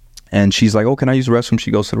 and she's like, oh, can I use the restroom?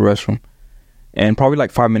 She goes to the restroom. And probably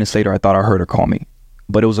like 5 minutes later, I thought I heard her call me.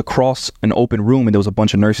 But it was across an open room, and there was a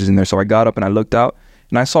bunch of nurses in there. So I got up and I looked out,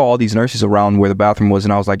 and I saw all these nurses around where the bathroom was.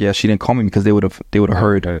 And I was like, yeah, she didn't call me, because they would have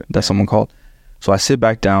heard that someone called. So I sit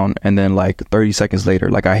back down, and then like 30 seconds later,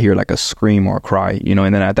 like I hear like a scream or a cry, you know.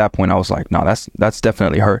 And then at that point, I was like, no, that's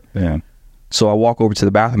definitely her. Yeah. So I walk over to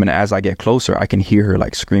the bathroom, and as I get closer, I can hear her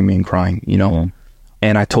like screaming and crying, you know. Yeah.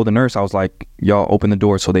 And I told the nurse, I was like, y'all open the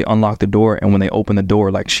door. So they unlocked the door, and when they open the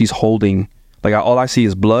door, like she's holding, like all I see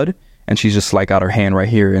is blood, and she's just like got her hand right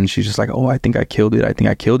here, and she's just like, oh, I think I killed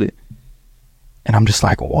it. And I'm just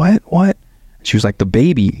like, what? She was like, the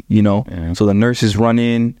baby, you know. Yeah. So the nurses run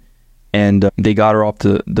in, and they got her off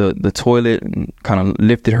the toilet and kind of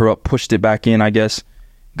lifted her up, pushed it back in, I guess,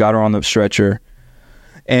 got her on the stretcher.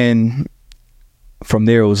 And from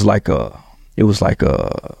there, it was like a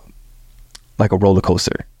roller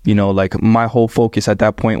coaster, you know. Like, my whole focus at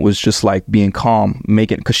that point was just like being calm,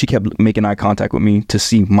 because she kept making eye contact with me to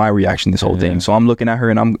see my reaction to this whole thing. So I'm looking at her,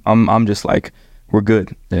 and I'm just like, we're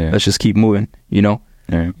good. Yeah. Let's just keep moving, you know.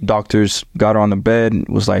 Yeah. Doctors got her on the bed,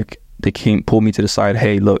 was like, they pulled me to the side.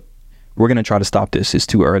 Hey, look, we're gonna try to stop this. It's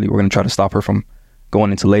too early. We're gonna try to stop her from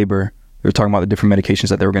going into labor. They were talking about the different medications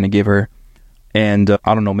that they were gonna give her, and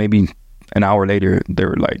I don't know, maybe an hour later, they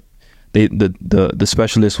were like, the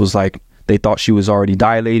specialist was like, they thought she was already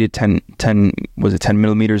dilated, 10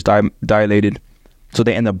 millimeters dilated. So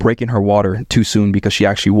they ended up breaking her water too soon, because she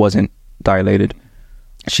actually wasn't dilated.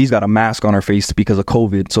 She's got a mask on her face because of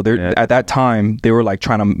COVID. So at that time, they were like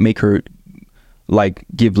trying to make her like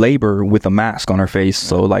give labor with a mask on her face.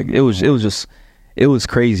 So like it was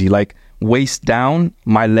crazy. Like, waist down,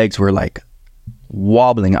 my legs were like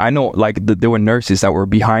wobbling. I know, like, there were nurses that were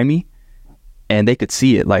behind me, and they could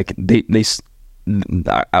see it. Like, they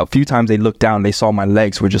a few times they looked down, they saw my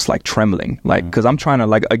legs were just like trembling, like, because I'm trying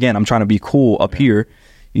to be cool up here,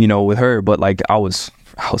 you know, with her, but like I was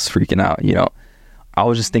freaking out, you know. I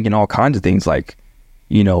was just thinking all kinds of things, like,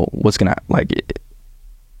 you know, what's gonna, like,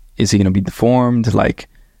 is he going to be deformed? Like,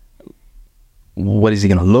 what is he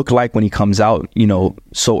going to look like when he comes out, you know,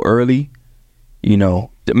 so early? You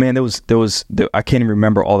know, man, I can't even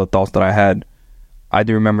remember all the thoughts that I had. I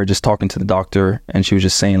do remember just talking to the doctor, and she was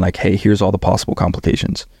just saying like, hey, here's all the possible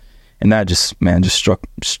complications. And that just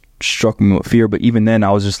struck me with fear. But even then,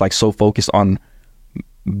 I was just like so focused on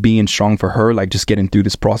being strong for her, like just getting through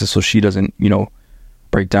this process so she doesn't, you know,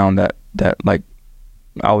 break down, that like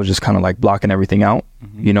I was just kind of like blocking everything out.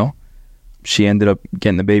 You know, she ended up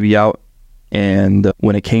getting the baby out, and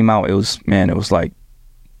when it came out, it was like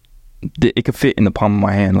it could fit in the palm of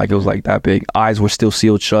my hand. Like, it was like that big. Eyes were still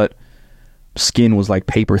sealed shut. Skin was like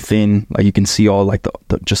paper thin. Like, you can see all like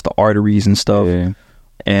the just the arteries and stuff. Yeah.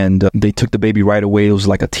 And they took the baby right away. It was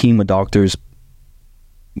like a team of doctors,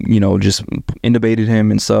 you know, just intubated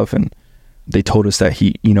him and stuff. And they told us that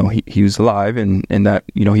he was alive, and that,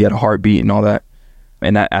 you know, he had a heartbeat and all that.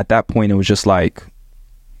 And at that point, it was just like,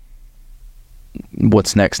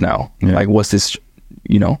 what's next now? Yeah. Like, what's this,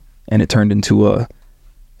 you know? And it turned into a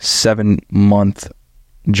 7-month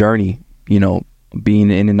journey, you know, being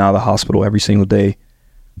in and out of the hospital every single day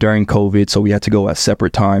during COVID. So we had to go at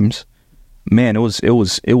separate times. Man, it was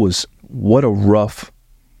what a rough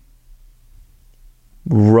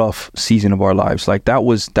season of our lives. Like, that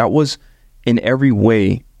was in every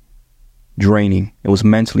way draining. It was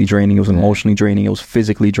mentally draining. It was emotionally draining. It was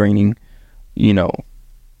physically draining, you know,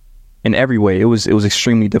 in every way. It was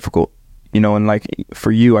extremely difficult, you know. And like,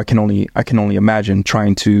 for you, I can only imagine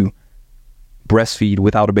trying to breastfeed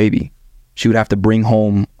without a baby. She would have to bring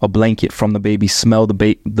home a blanket from the baby, smell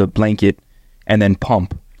the blanket, and then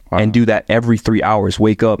pump. Wow. And do that every 3 hours.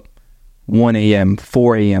 Wake up 1 a.m.,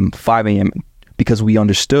 4 a.m., 5 a.m. because we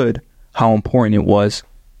understood how important it was.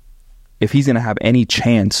 If he's going to have any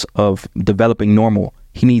chance of developing normal,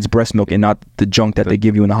 he needs breast milk and not the junk that they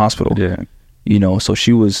give you in the hospital. Yeah. You know, so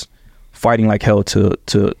she was fighting like hell to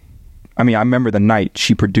I mean, I remember the night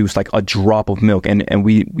she produced like a drop of milk, and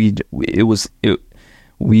we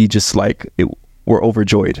just like, were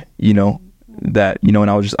overjoyed, you know, that, you know,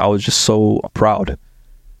 and I was just so proud.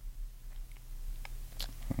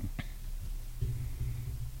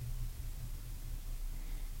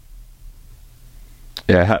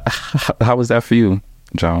 Yeah, how was that for you,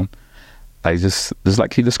 Joan? Like, just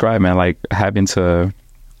like he described, man, like having to,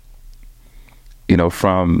 you know,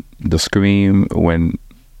 from the scream when,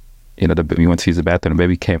 you know, you went to use the bathroom, the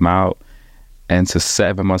baby came out, and to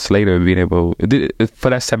 7 months later being able, for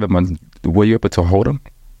that 7 months, were you able to hold him,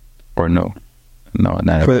 or no? No,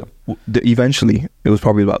 not ever. Eventually, it was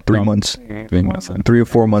probably about 3 months. 3 months. 3 or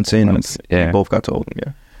 4 months in, yeah. We both got to hold him.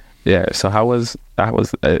 Yeah. Yeah. So how was,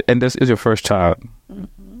 and this is your first child.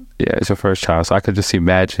 Mm-hmm. Yeah, it's your first child. So I could just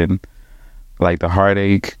imagine, like, the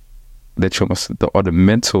heartache that you must, or the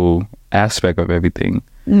mental aspect of everything.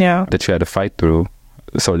 Yeah. That you had to fight through.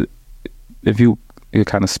 So if you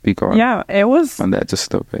kind of speak on, it was on that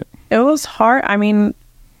just a little bit. It was hard. I mean,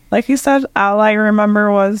 like you said, all I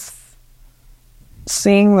remember was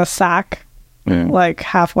seeing the sack like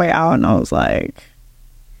halfway out, and I was like,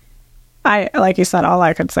 like you said, all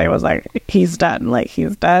I could say was like, he's dead. Like,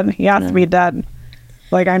 he's dead. He has to be dead.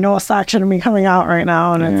 Like, I know a sack shouldn't be coming out right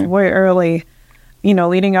now, and it's way early. You know,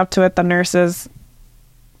 leading up to it, the nurses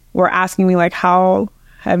were asking me like, how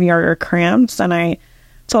heavy are your cramps? And I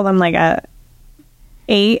told them like at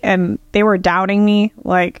 8, and they were doubting me,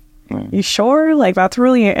 like, you sure? Like, that's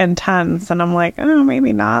really intense. And I'm like, oh,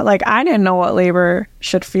 maybe not. Like, I didn't know what labor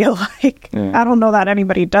should feel like. I don't know that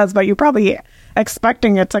anybody does, but you probably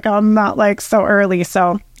expecting it to come out like so early.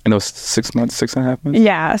 So, and it was 6 months, 6.5 months.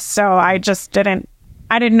 Yeah. So I just didn't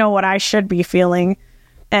know what I should be feeling.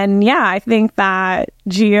 And yeah, I think that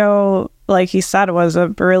Gio, like he said, was a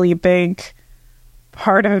really big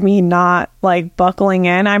part of me not like buckling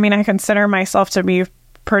in. I mean, I consider myself to be a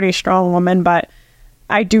pretty strong woman, but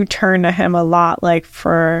I do turn to him a lot, like,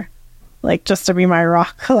 for like just to be my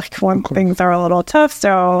rock, like when things are a little tough.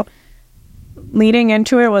 So leading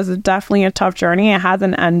into it was definitely a tough journey. It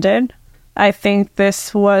hasn't ended. I think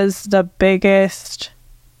this was the biggest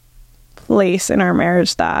place in our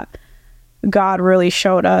marriage that God really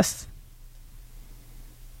showed us.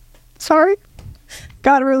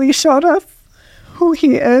 God really showed us who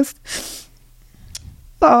he is.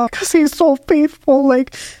 Because he's so faithful,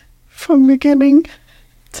 like, from beginning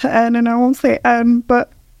to end. And I won't say end,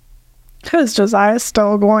 but because Josiah's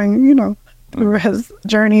still going, you know, through his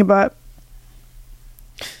journey. But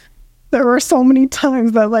there were so many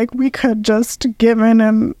times that, like, we could just give in,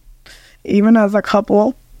 and even as a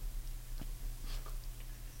couple,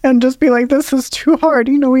 and just be like, this is too hard.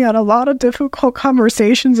 You know, we had a lot of difficult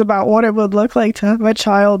conversations about what it would look like to have a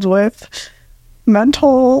child with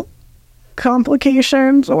mental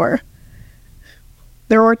complications, or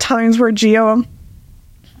there were times where Gio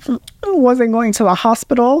wasn't going to the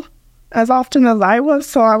hospital as often as I was,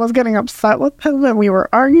 so I was getting upset with him and we were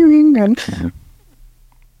arguing, and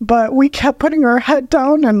but we kept putting our head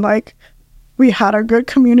down, and like we had a good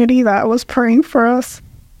community that was praying for us.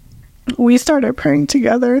 We started praying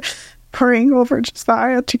together, praying over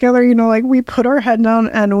Josiah together, you know, like we put our head down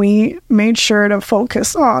and we made sure to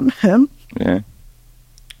focus on him. Yeah.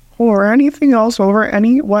 Or anything else, over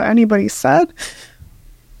what anybody said,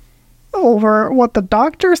 over what the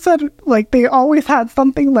doctor said. Like they always had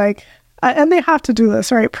something like, and they have to do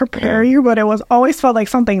this, right? Prepare you, but it was always felt like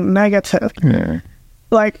something negative. Yeah.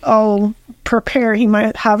 Like, oh, prepare, he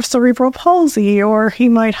might have cerebral palsy, or he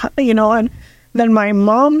might, you know. And then my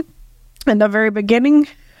mom, in the very beginning,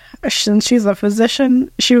 since she's a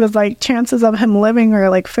physician, she was like, chances of him living are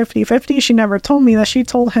like 50-50. She never told me that. She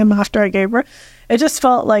told him after I gave birth. It just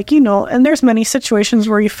felt like, you know, and there's many situations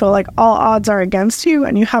where you feel like all odds are against you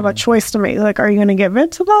and you have a choice to make. Like, are you going to give in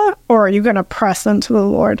to that, or are you going to press into the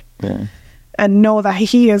Lord and know that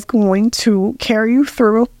he is going to carry you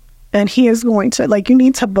through, and he is going to, like, you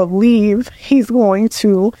need to believe he's going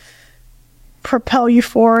to propel you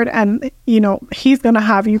forward, and, you know, he's going to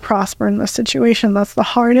have you prosper in the situation. That's the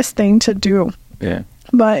hardest thing to do. Yeah.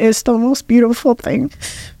 But it's the most beautiful thing,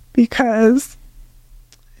 because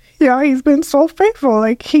yeah, he's been so faithful.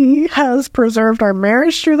 Like, he has preserved our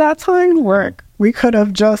marriage through that time where we could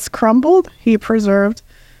have just crumbled. He preserved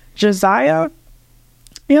Josiah.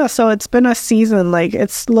 Yeah, so it's been a season. Like,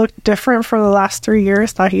 it's looked different for the last 3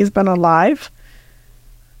 years that he's been alive.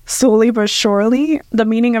 Slowly but surely. The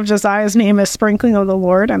meaning of Josiah's name is sprinkling of the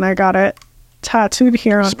Lord, and I got it tattooed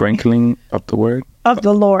here on Sprinkling of the word? Of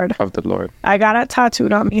the Lord. Of the Lord. I got it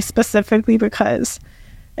tattooed on me specifically because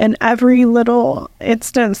in every little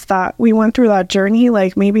instance that we went through that journey,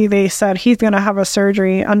 like maybe they said he's going to have a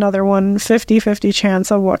surgery, another one 50-50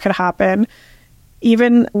 chance of what could happen.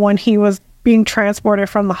 Even when he was being transported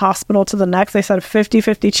from the hospital to the next, they said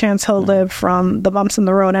 50-50 chance he'll live from the bumps in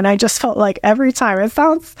the road. And I just felt like every time, it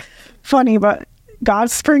sounds funny, but God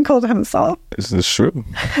sprinkled himself. This is true.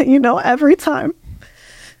 You know, every time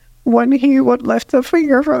when he would lift a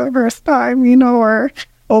finger for the first time, you know, or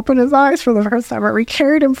open his eyes for the first time, or we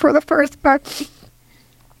carried him for the first time,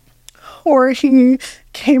 or he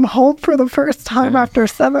came home for the first time after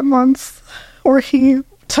 7 months, or he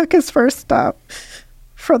took his first step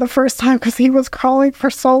for the first time because he was crawling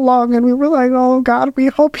for so long, and we were like, oh God, we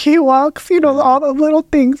hope he walks, you know, all the little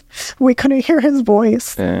things. We couldn't hear his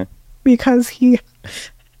voice because he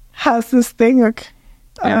has this thing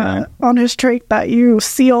on his trach that you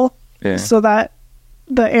seal so that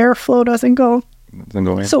the airflow doesn't go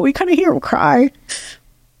in. So we couldn't hear him cry,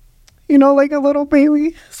 you know, like a little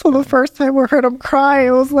baby. So the first time we heard him cry,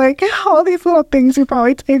 it was like all these little things you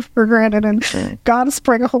probably take for granted, and God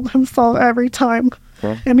sprinkled himself every time.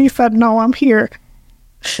 And he said, no, I'm here.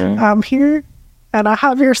 I'm here, and I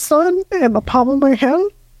have your son in the palm of my hand,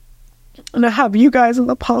 and I have you guys in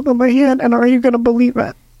the palm of my hand, and are you going to believe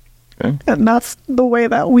it? And that's the way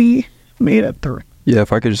that we made it through. Yeah,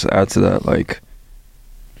 if I could just add to that, like,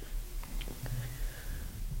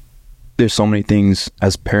 there's so many things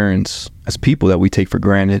as parents, as people, that we take for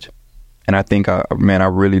granted. And I think, I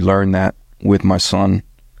really learned that with my son,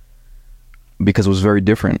 because it was very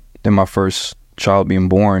different than my first child being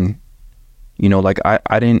born. You know, like,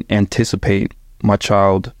 I didn't anticipate my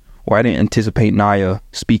child, or I didn't anticipate Naya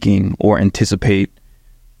speaking, or anticipate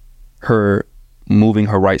her moving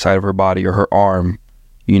her right side of her body or her arm,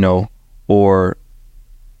 you know, or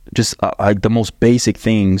just like the most basic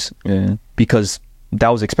things, because that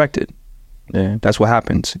was expected. That's what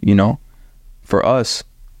happens, you know. For us,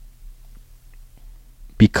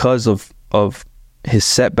 because of his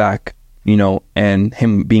setback, you know, and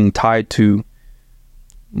him being tied to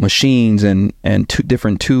machines and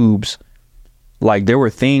different tubes, like, there were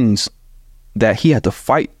things that he had to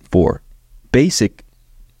fight for, basic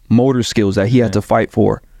motor skills that he had to fight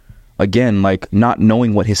for. Again, like, not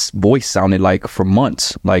knowing what his voice sounded like for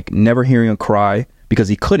months, like never hearing a cry because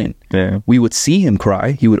he couldn't. We would see him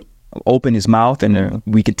cry. He would open his mouth and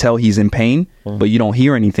we could tell he's in pain, but you don't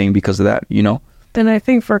hear anything because of that, you know? And I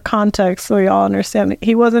think for context, so we all understand,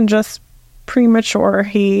 he wasn't just premature.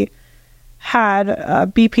 He had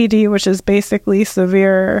BPD, which is basically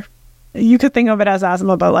severe. You could think of it as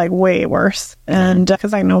asthma, but like way worse. And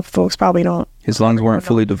because I know folks probably don't. His lungs weren't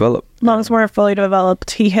fully developed. Lungs weren't fully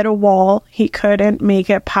developed. He hit a wall. He couldn't make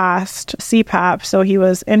it past CPAP. So he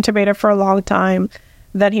was intubated for a long time.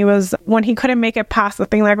 Then when he couldn't make it past the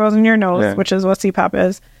thing that goes in your nose, which is what CPAP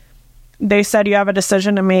is, they said you have a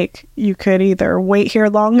decision to make. You could either wait here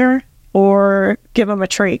longer or give him a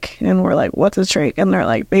trach. And we're like, what's a trach? And they're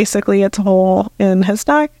like, basically it's a hole in his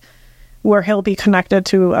neck where he'll be connected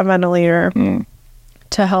to a ventilator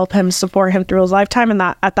to help him support him through his lifetime. And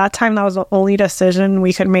that at that time, that was the only decision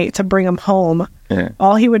we could make to bring him home.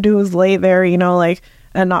 All he would do is lay there, you know, like,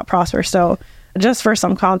 and not prosper. So just for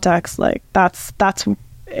some context, like that's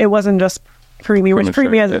it wasn't just preemie, which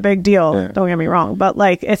preemie is a big deal. Don't get me wrong, but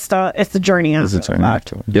like it's the journey. It's a journey.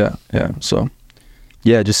 Yeah. So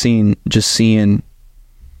yeah, just seeing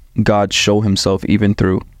God show himself even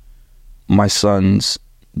through my son's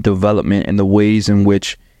development and the ways in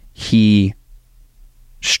which he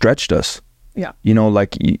stretched us. Yeah. You know,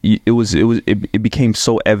 like it became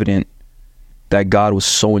so evident that God was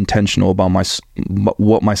so intentional about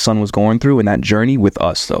what my son was going through in that journey with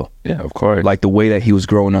us, though. Yeah, of course. Like the way that he was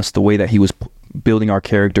growing us, the way that he was building our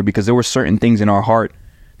character, because there were certain things in our heart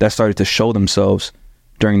that started to show themselves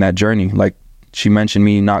during that journey. Like she mentioned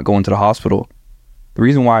me not going to the hospital. The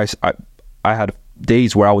reason why I had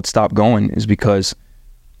days where I would stop going is because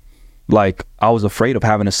like I was afraid of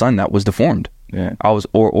having a son that was deformed. Yeah. I was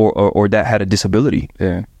or that had a disability.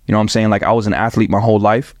 Yeah. You know what I'm saying? Like I was an athlete my whole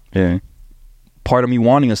life. Yeah. Part of me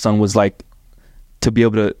wanting a son was like to be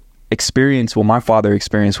able to experience what my father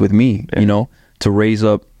experienced with me, you know, to raise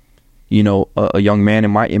up, you know, a young man in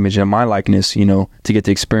my image and my likeness, you know, to get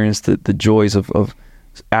to experience the joys of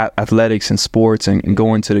athletics and sports and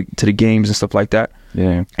going to the games and stuff like that.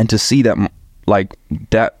 Yeah. And to see that like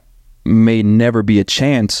that may never be a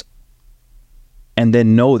chance, and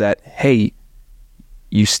then know that, hey,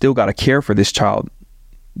 you still got to care for this child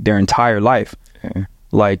their entire life. Yeah.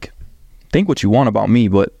 Like, think what you want about me,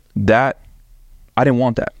 but that, I didn't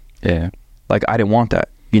want that. Yeah. Like, I didn't want that,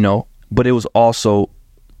 you know? But it was also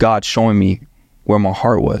God showing me where my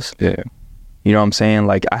heart was. Yeah. You know what I'm saying?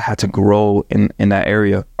 Like, I had to grow in that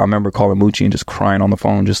area. I remember calling Moochie and just crying on the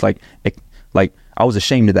phone, just like I was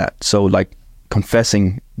ashamed of that. So, like,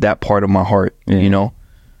 confessing that part of my heart, you know?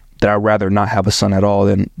 That I'd rather not have a son at all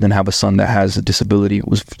than have a son that has a disability. It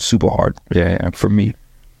was super hard. Yeah. For me.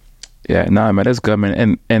 Yeah, nah, man, that's good,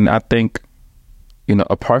 man. And I think, you know,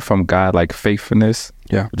 apart from God, like faithfulness,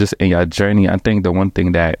 just in your journey, I think the one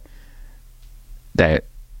thing that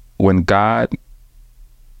when God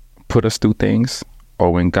put us through things,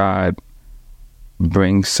 or when God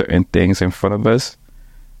brings certain things in front of us,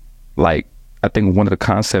 like I think one of the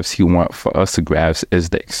concepts he wants for us to grasp is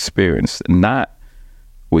the experience, not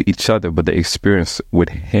with each other, but the experience with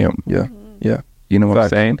him. Yeah. You know what I'm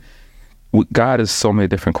saying? With God is so many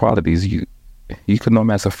different qualities. You could know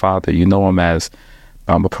him as a father. You know him as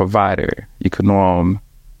a provider. You could know him,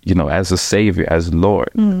 you know, as a savior, as Lord.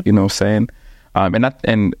 You know what I'm saying?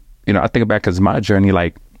 And you know, I think back as my journey,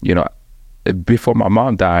 like, you know, before my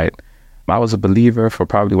mom died, I was a believer for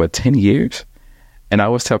probably 10 years. And I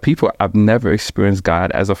always tell people I've never experienced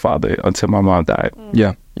God as a father until my mom died.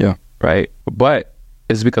 Yeah. Right. But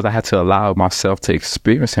it's because I had to allow myself to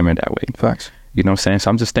experience him in that way. Facts. You know what I'm saying?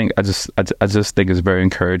 So I just think it's very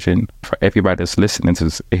encouraging for everybody that's listening to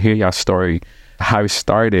hear your story, how it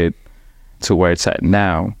started to where it's at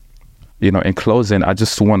now. You know, in closing, I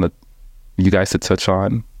just want you guys to touch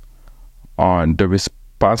on the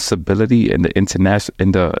responsibility and the international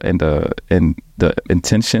and the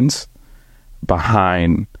intentions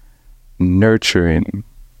behind nurturing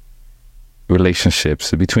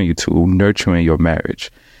relationships between you two, nurturing your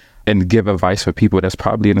marriage, and give advice for people that's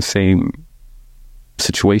probably in the same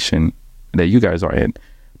situation that you guys are in.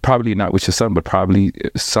 Probably not with your son, but probably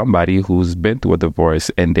somebody who's been through a divorce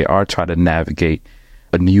and they are trying to navigate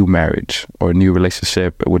a new marriage or a new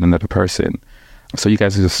relationship with another person. So you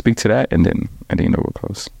guys just speak to that, and then you know, we'll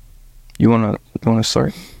close. You wanna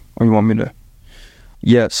start, or you want me to?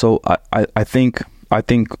 Yeah. So I think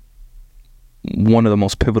one of the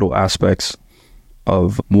most pivotal aspects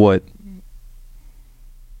of what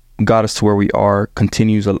got us to where we are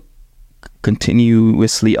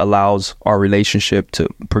continuously allows our relationship to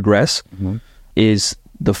progress is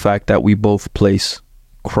the fact that we both place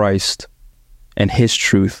Christ and his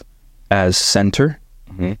truth as center.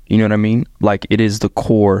 You know what I mean? Like, it is the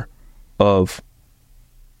core of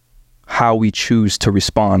how we choose to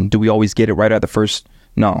respond. Do we always get it right at the first?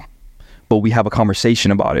 No. But we have a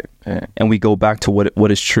conversation about it, and we go back to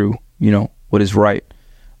what is true, you know, what is right.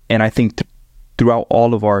 And I think throughout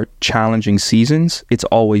all of our challenging seasons, it's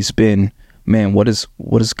always been, man, what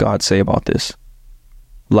does God say about this?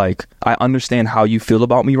 Like, I understand how you feel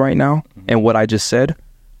about me right now and what I just said,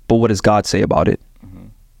 but what does God say about it?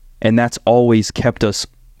 And that's always kept us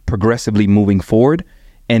progressively moving forward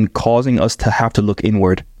and causing us to have to look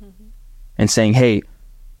inward and saying, hey,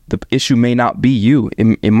 the issue may not be you.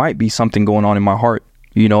 It might be something going on in my heart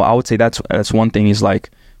You know, I would say that's one thing, is like,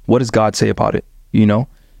 what does God say about it? You know,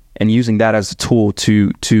 and using that as a tool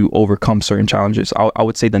to overcome certain challenges. I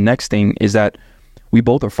would say the next thing is that we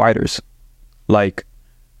both are fighters. Like,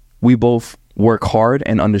 we both work hard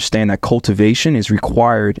and understand that cultivation is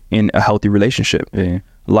required in a healthy relationship. Yeah.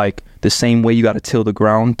 Like, the same way you got to till the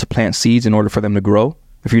ground to plant seeds in order for them to grow.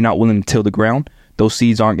 If you're not willing to till the ground, those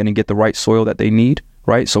seeds aren't going to get the right soil that they need,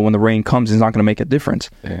 right? So when the rain comes, it's not going to make a difference.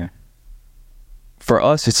 Yeah. For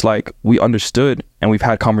us, it's like, we understood and we've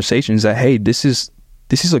had conversations that, hey, this is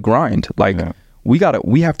a grind. Like, we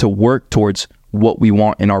have to work towards what we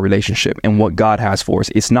want in our relationship and what God has for us.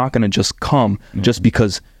 It's not going to just come just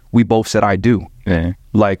because we both said I do. Yeah.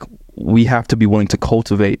 Like, we have to be willing to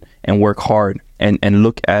cultivate and work hard and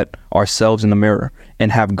look at ourselves in the mirror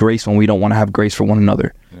and have grace when we don't want to have grace for one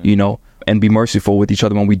another, you know, and be merciful with each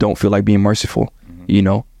other when we don't feel like being merciful. You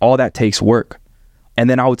know, all that takes work. And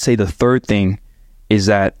then I would say the third thing is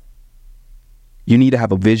that you need to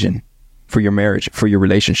have a vision for your marriage, for your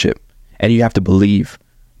relationship. And you have to believe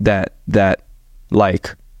that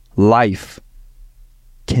like, life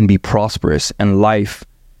can be prosperous and life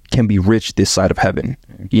can be rich this side of heaven.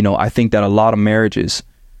 You know, I think that a lot of marriages,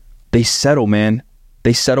 they settle, man.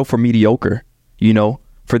 They settle for mediocre. You know,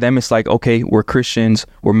 for them, it's like, okay, we're Christians,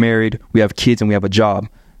 we're married, we have kids, and we have a job.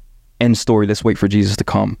 End story. Let's wait for Jesus to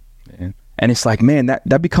come. Yeah. And it's like, man,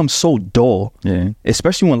 that becomes so dull,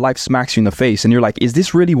 especially when life smacks you in the face and you're like, is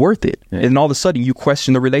this really worth it? Yeah. And all of a sudden you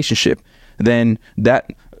question the relationship. Then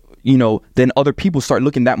then other people start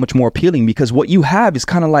looking that much more appealing because what you have is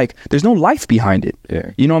kind of like, there's no life behind it.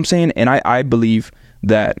 Yeah. You know what I'm saying? And I believe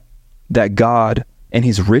that God and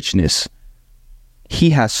his richness, he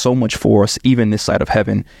has so much for us, even this side of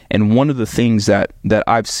heaven. And one of the things that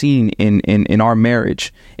I've seen in our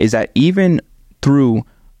marriage is that even through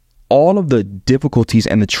all of the difficulties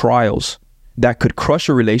and the trials that could crush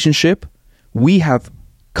a relationship, we have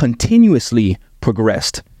continuously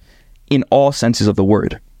progressed in all senses of the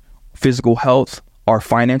word. Physical health, our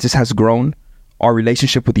finances has grown, our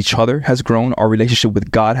relationship with each other has grown, our relationship with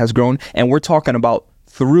God has grown. And we're talking about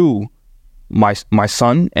through my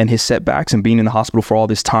son and his setbacks and being in the hospital for all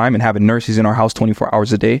this time and having nurses in our house 24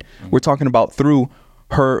 hours a day. We're talking about through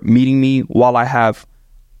her meeting me while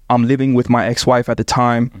I'm living with my ex-wife at the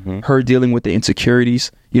time, her dealing with the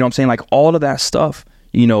insecurities, you know what I'm saying? Like, all of that stuff,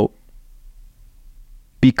 you know,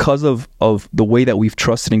 because of the way that we've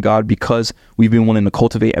trusted in God, because we've been willing to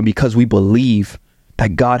cultivate, and because we believe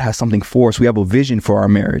that God has something for us. We have a vision for our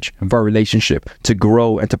marriage, for our relationship, to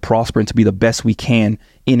grow and to prosper and to be the best we can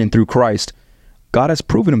in and through Christ. God has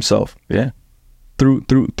proven himself. Yeah.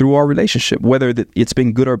 Through our relationship, whether it's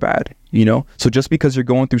been good or bad, you know? So just because you're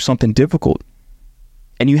going through something difficult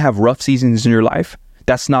and you have rough seasons in your life,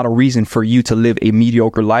 that's not a reason for you to live a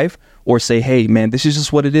mediocre life or say, hey, man, this is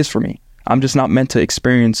just what it is for me. I'm just not meant to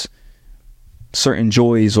experience certain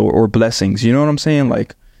joys or blessings. You know what I'm saying?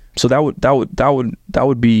 Like, so that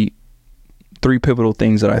would be three pivotal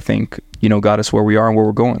things that I think, you know, got us where we are and where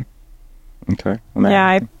we're going. Okay.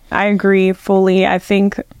 Yeah, I agree fully. I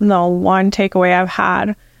think the one takeaway I've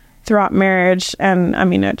had throughout marriage, and I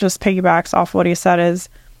mean, it just piggybacks off what he said, is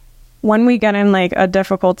when we get in like a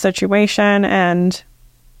difficult situation and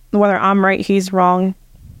whether I'm right, he's wrong,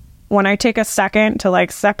 when I take a second to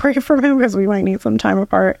like separate from him because we might need some time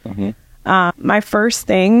apart, my first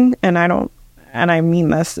thing, and I mean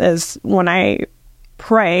this, is when I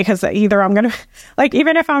pray, because either I'm gonna, like,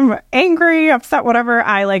 even if I'm angry, upset, whatever,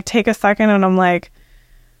 I like take a second and I'm like,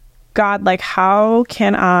 God, like, how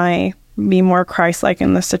can I be more Christ-like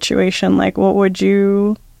in this situation? Like, what would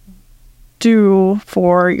you do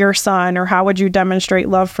for your son, or how would you demonstrate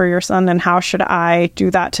love for your son, and how should I do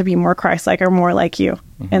that to be more Christ-like or more like you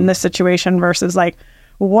in this situation, versus like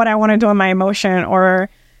what I want to do in my emotion. Or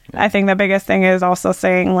I think the biggest thing is also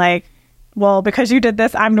saying like, well, because you did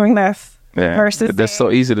this, I'm doing this. Yeah, versus that's so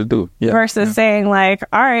easy to do. Yeah. Versus saying like,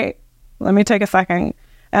 all right, let me take a second,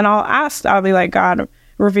 and I'll be like, God,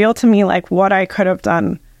 reveal to me like what I could have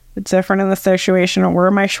done different in the situation, or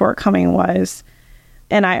where my shortcoming was.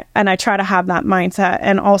 And I try to have that mindset,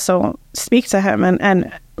 and also speak to him,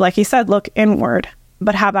 and like he said, look inward,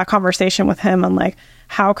 but have that conversation with him, and like,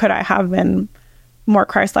 how could I have been more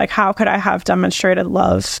Christ-like? How could I have demonstrated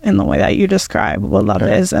love in the way that you describe what love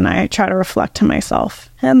is? And I try to reflect to myself,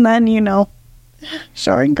 and then, you know,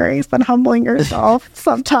 showing grace and humbling yourself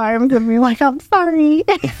sometimes and be like, I'm sorry.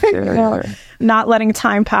 You know, not letting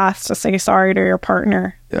time pass to say sorry to your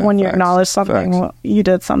partner when you acknowledge something, you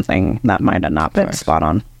did something that might have not been spot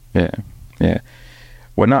on. Yeah.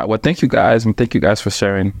 Well, thank you guys, and thank you guys for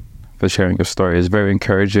sharing your story. It's very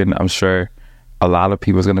encouraging. I'm sure a lot of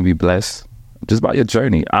people is going to be blessed just by your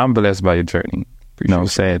journey. I'm blessed by your journey. You know what I'm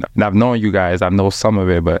saying? And I've known you guys. I know some of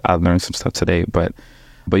it, but I've learned some stuff today. But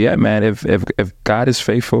yeah, man, if God is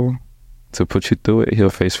faithful to put you through it, he'll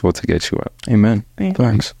faithful to get you up. Amen.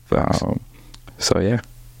 Thanks. So yeah.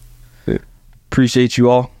 Appreciate you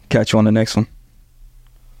all. Catch you on the next one.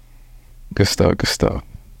 Good stuff.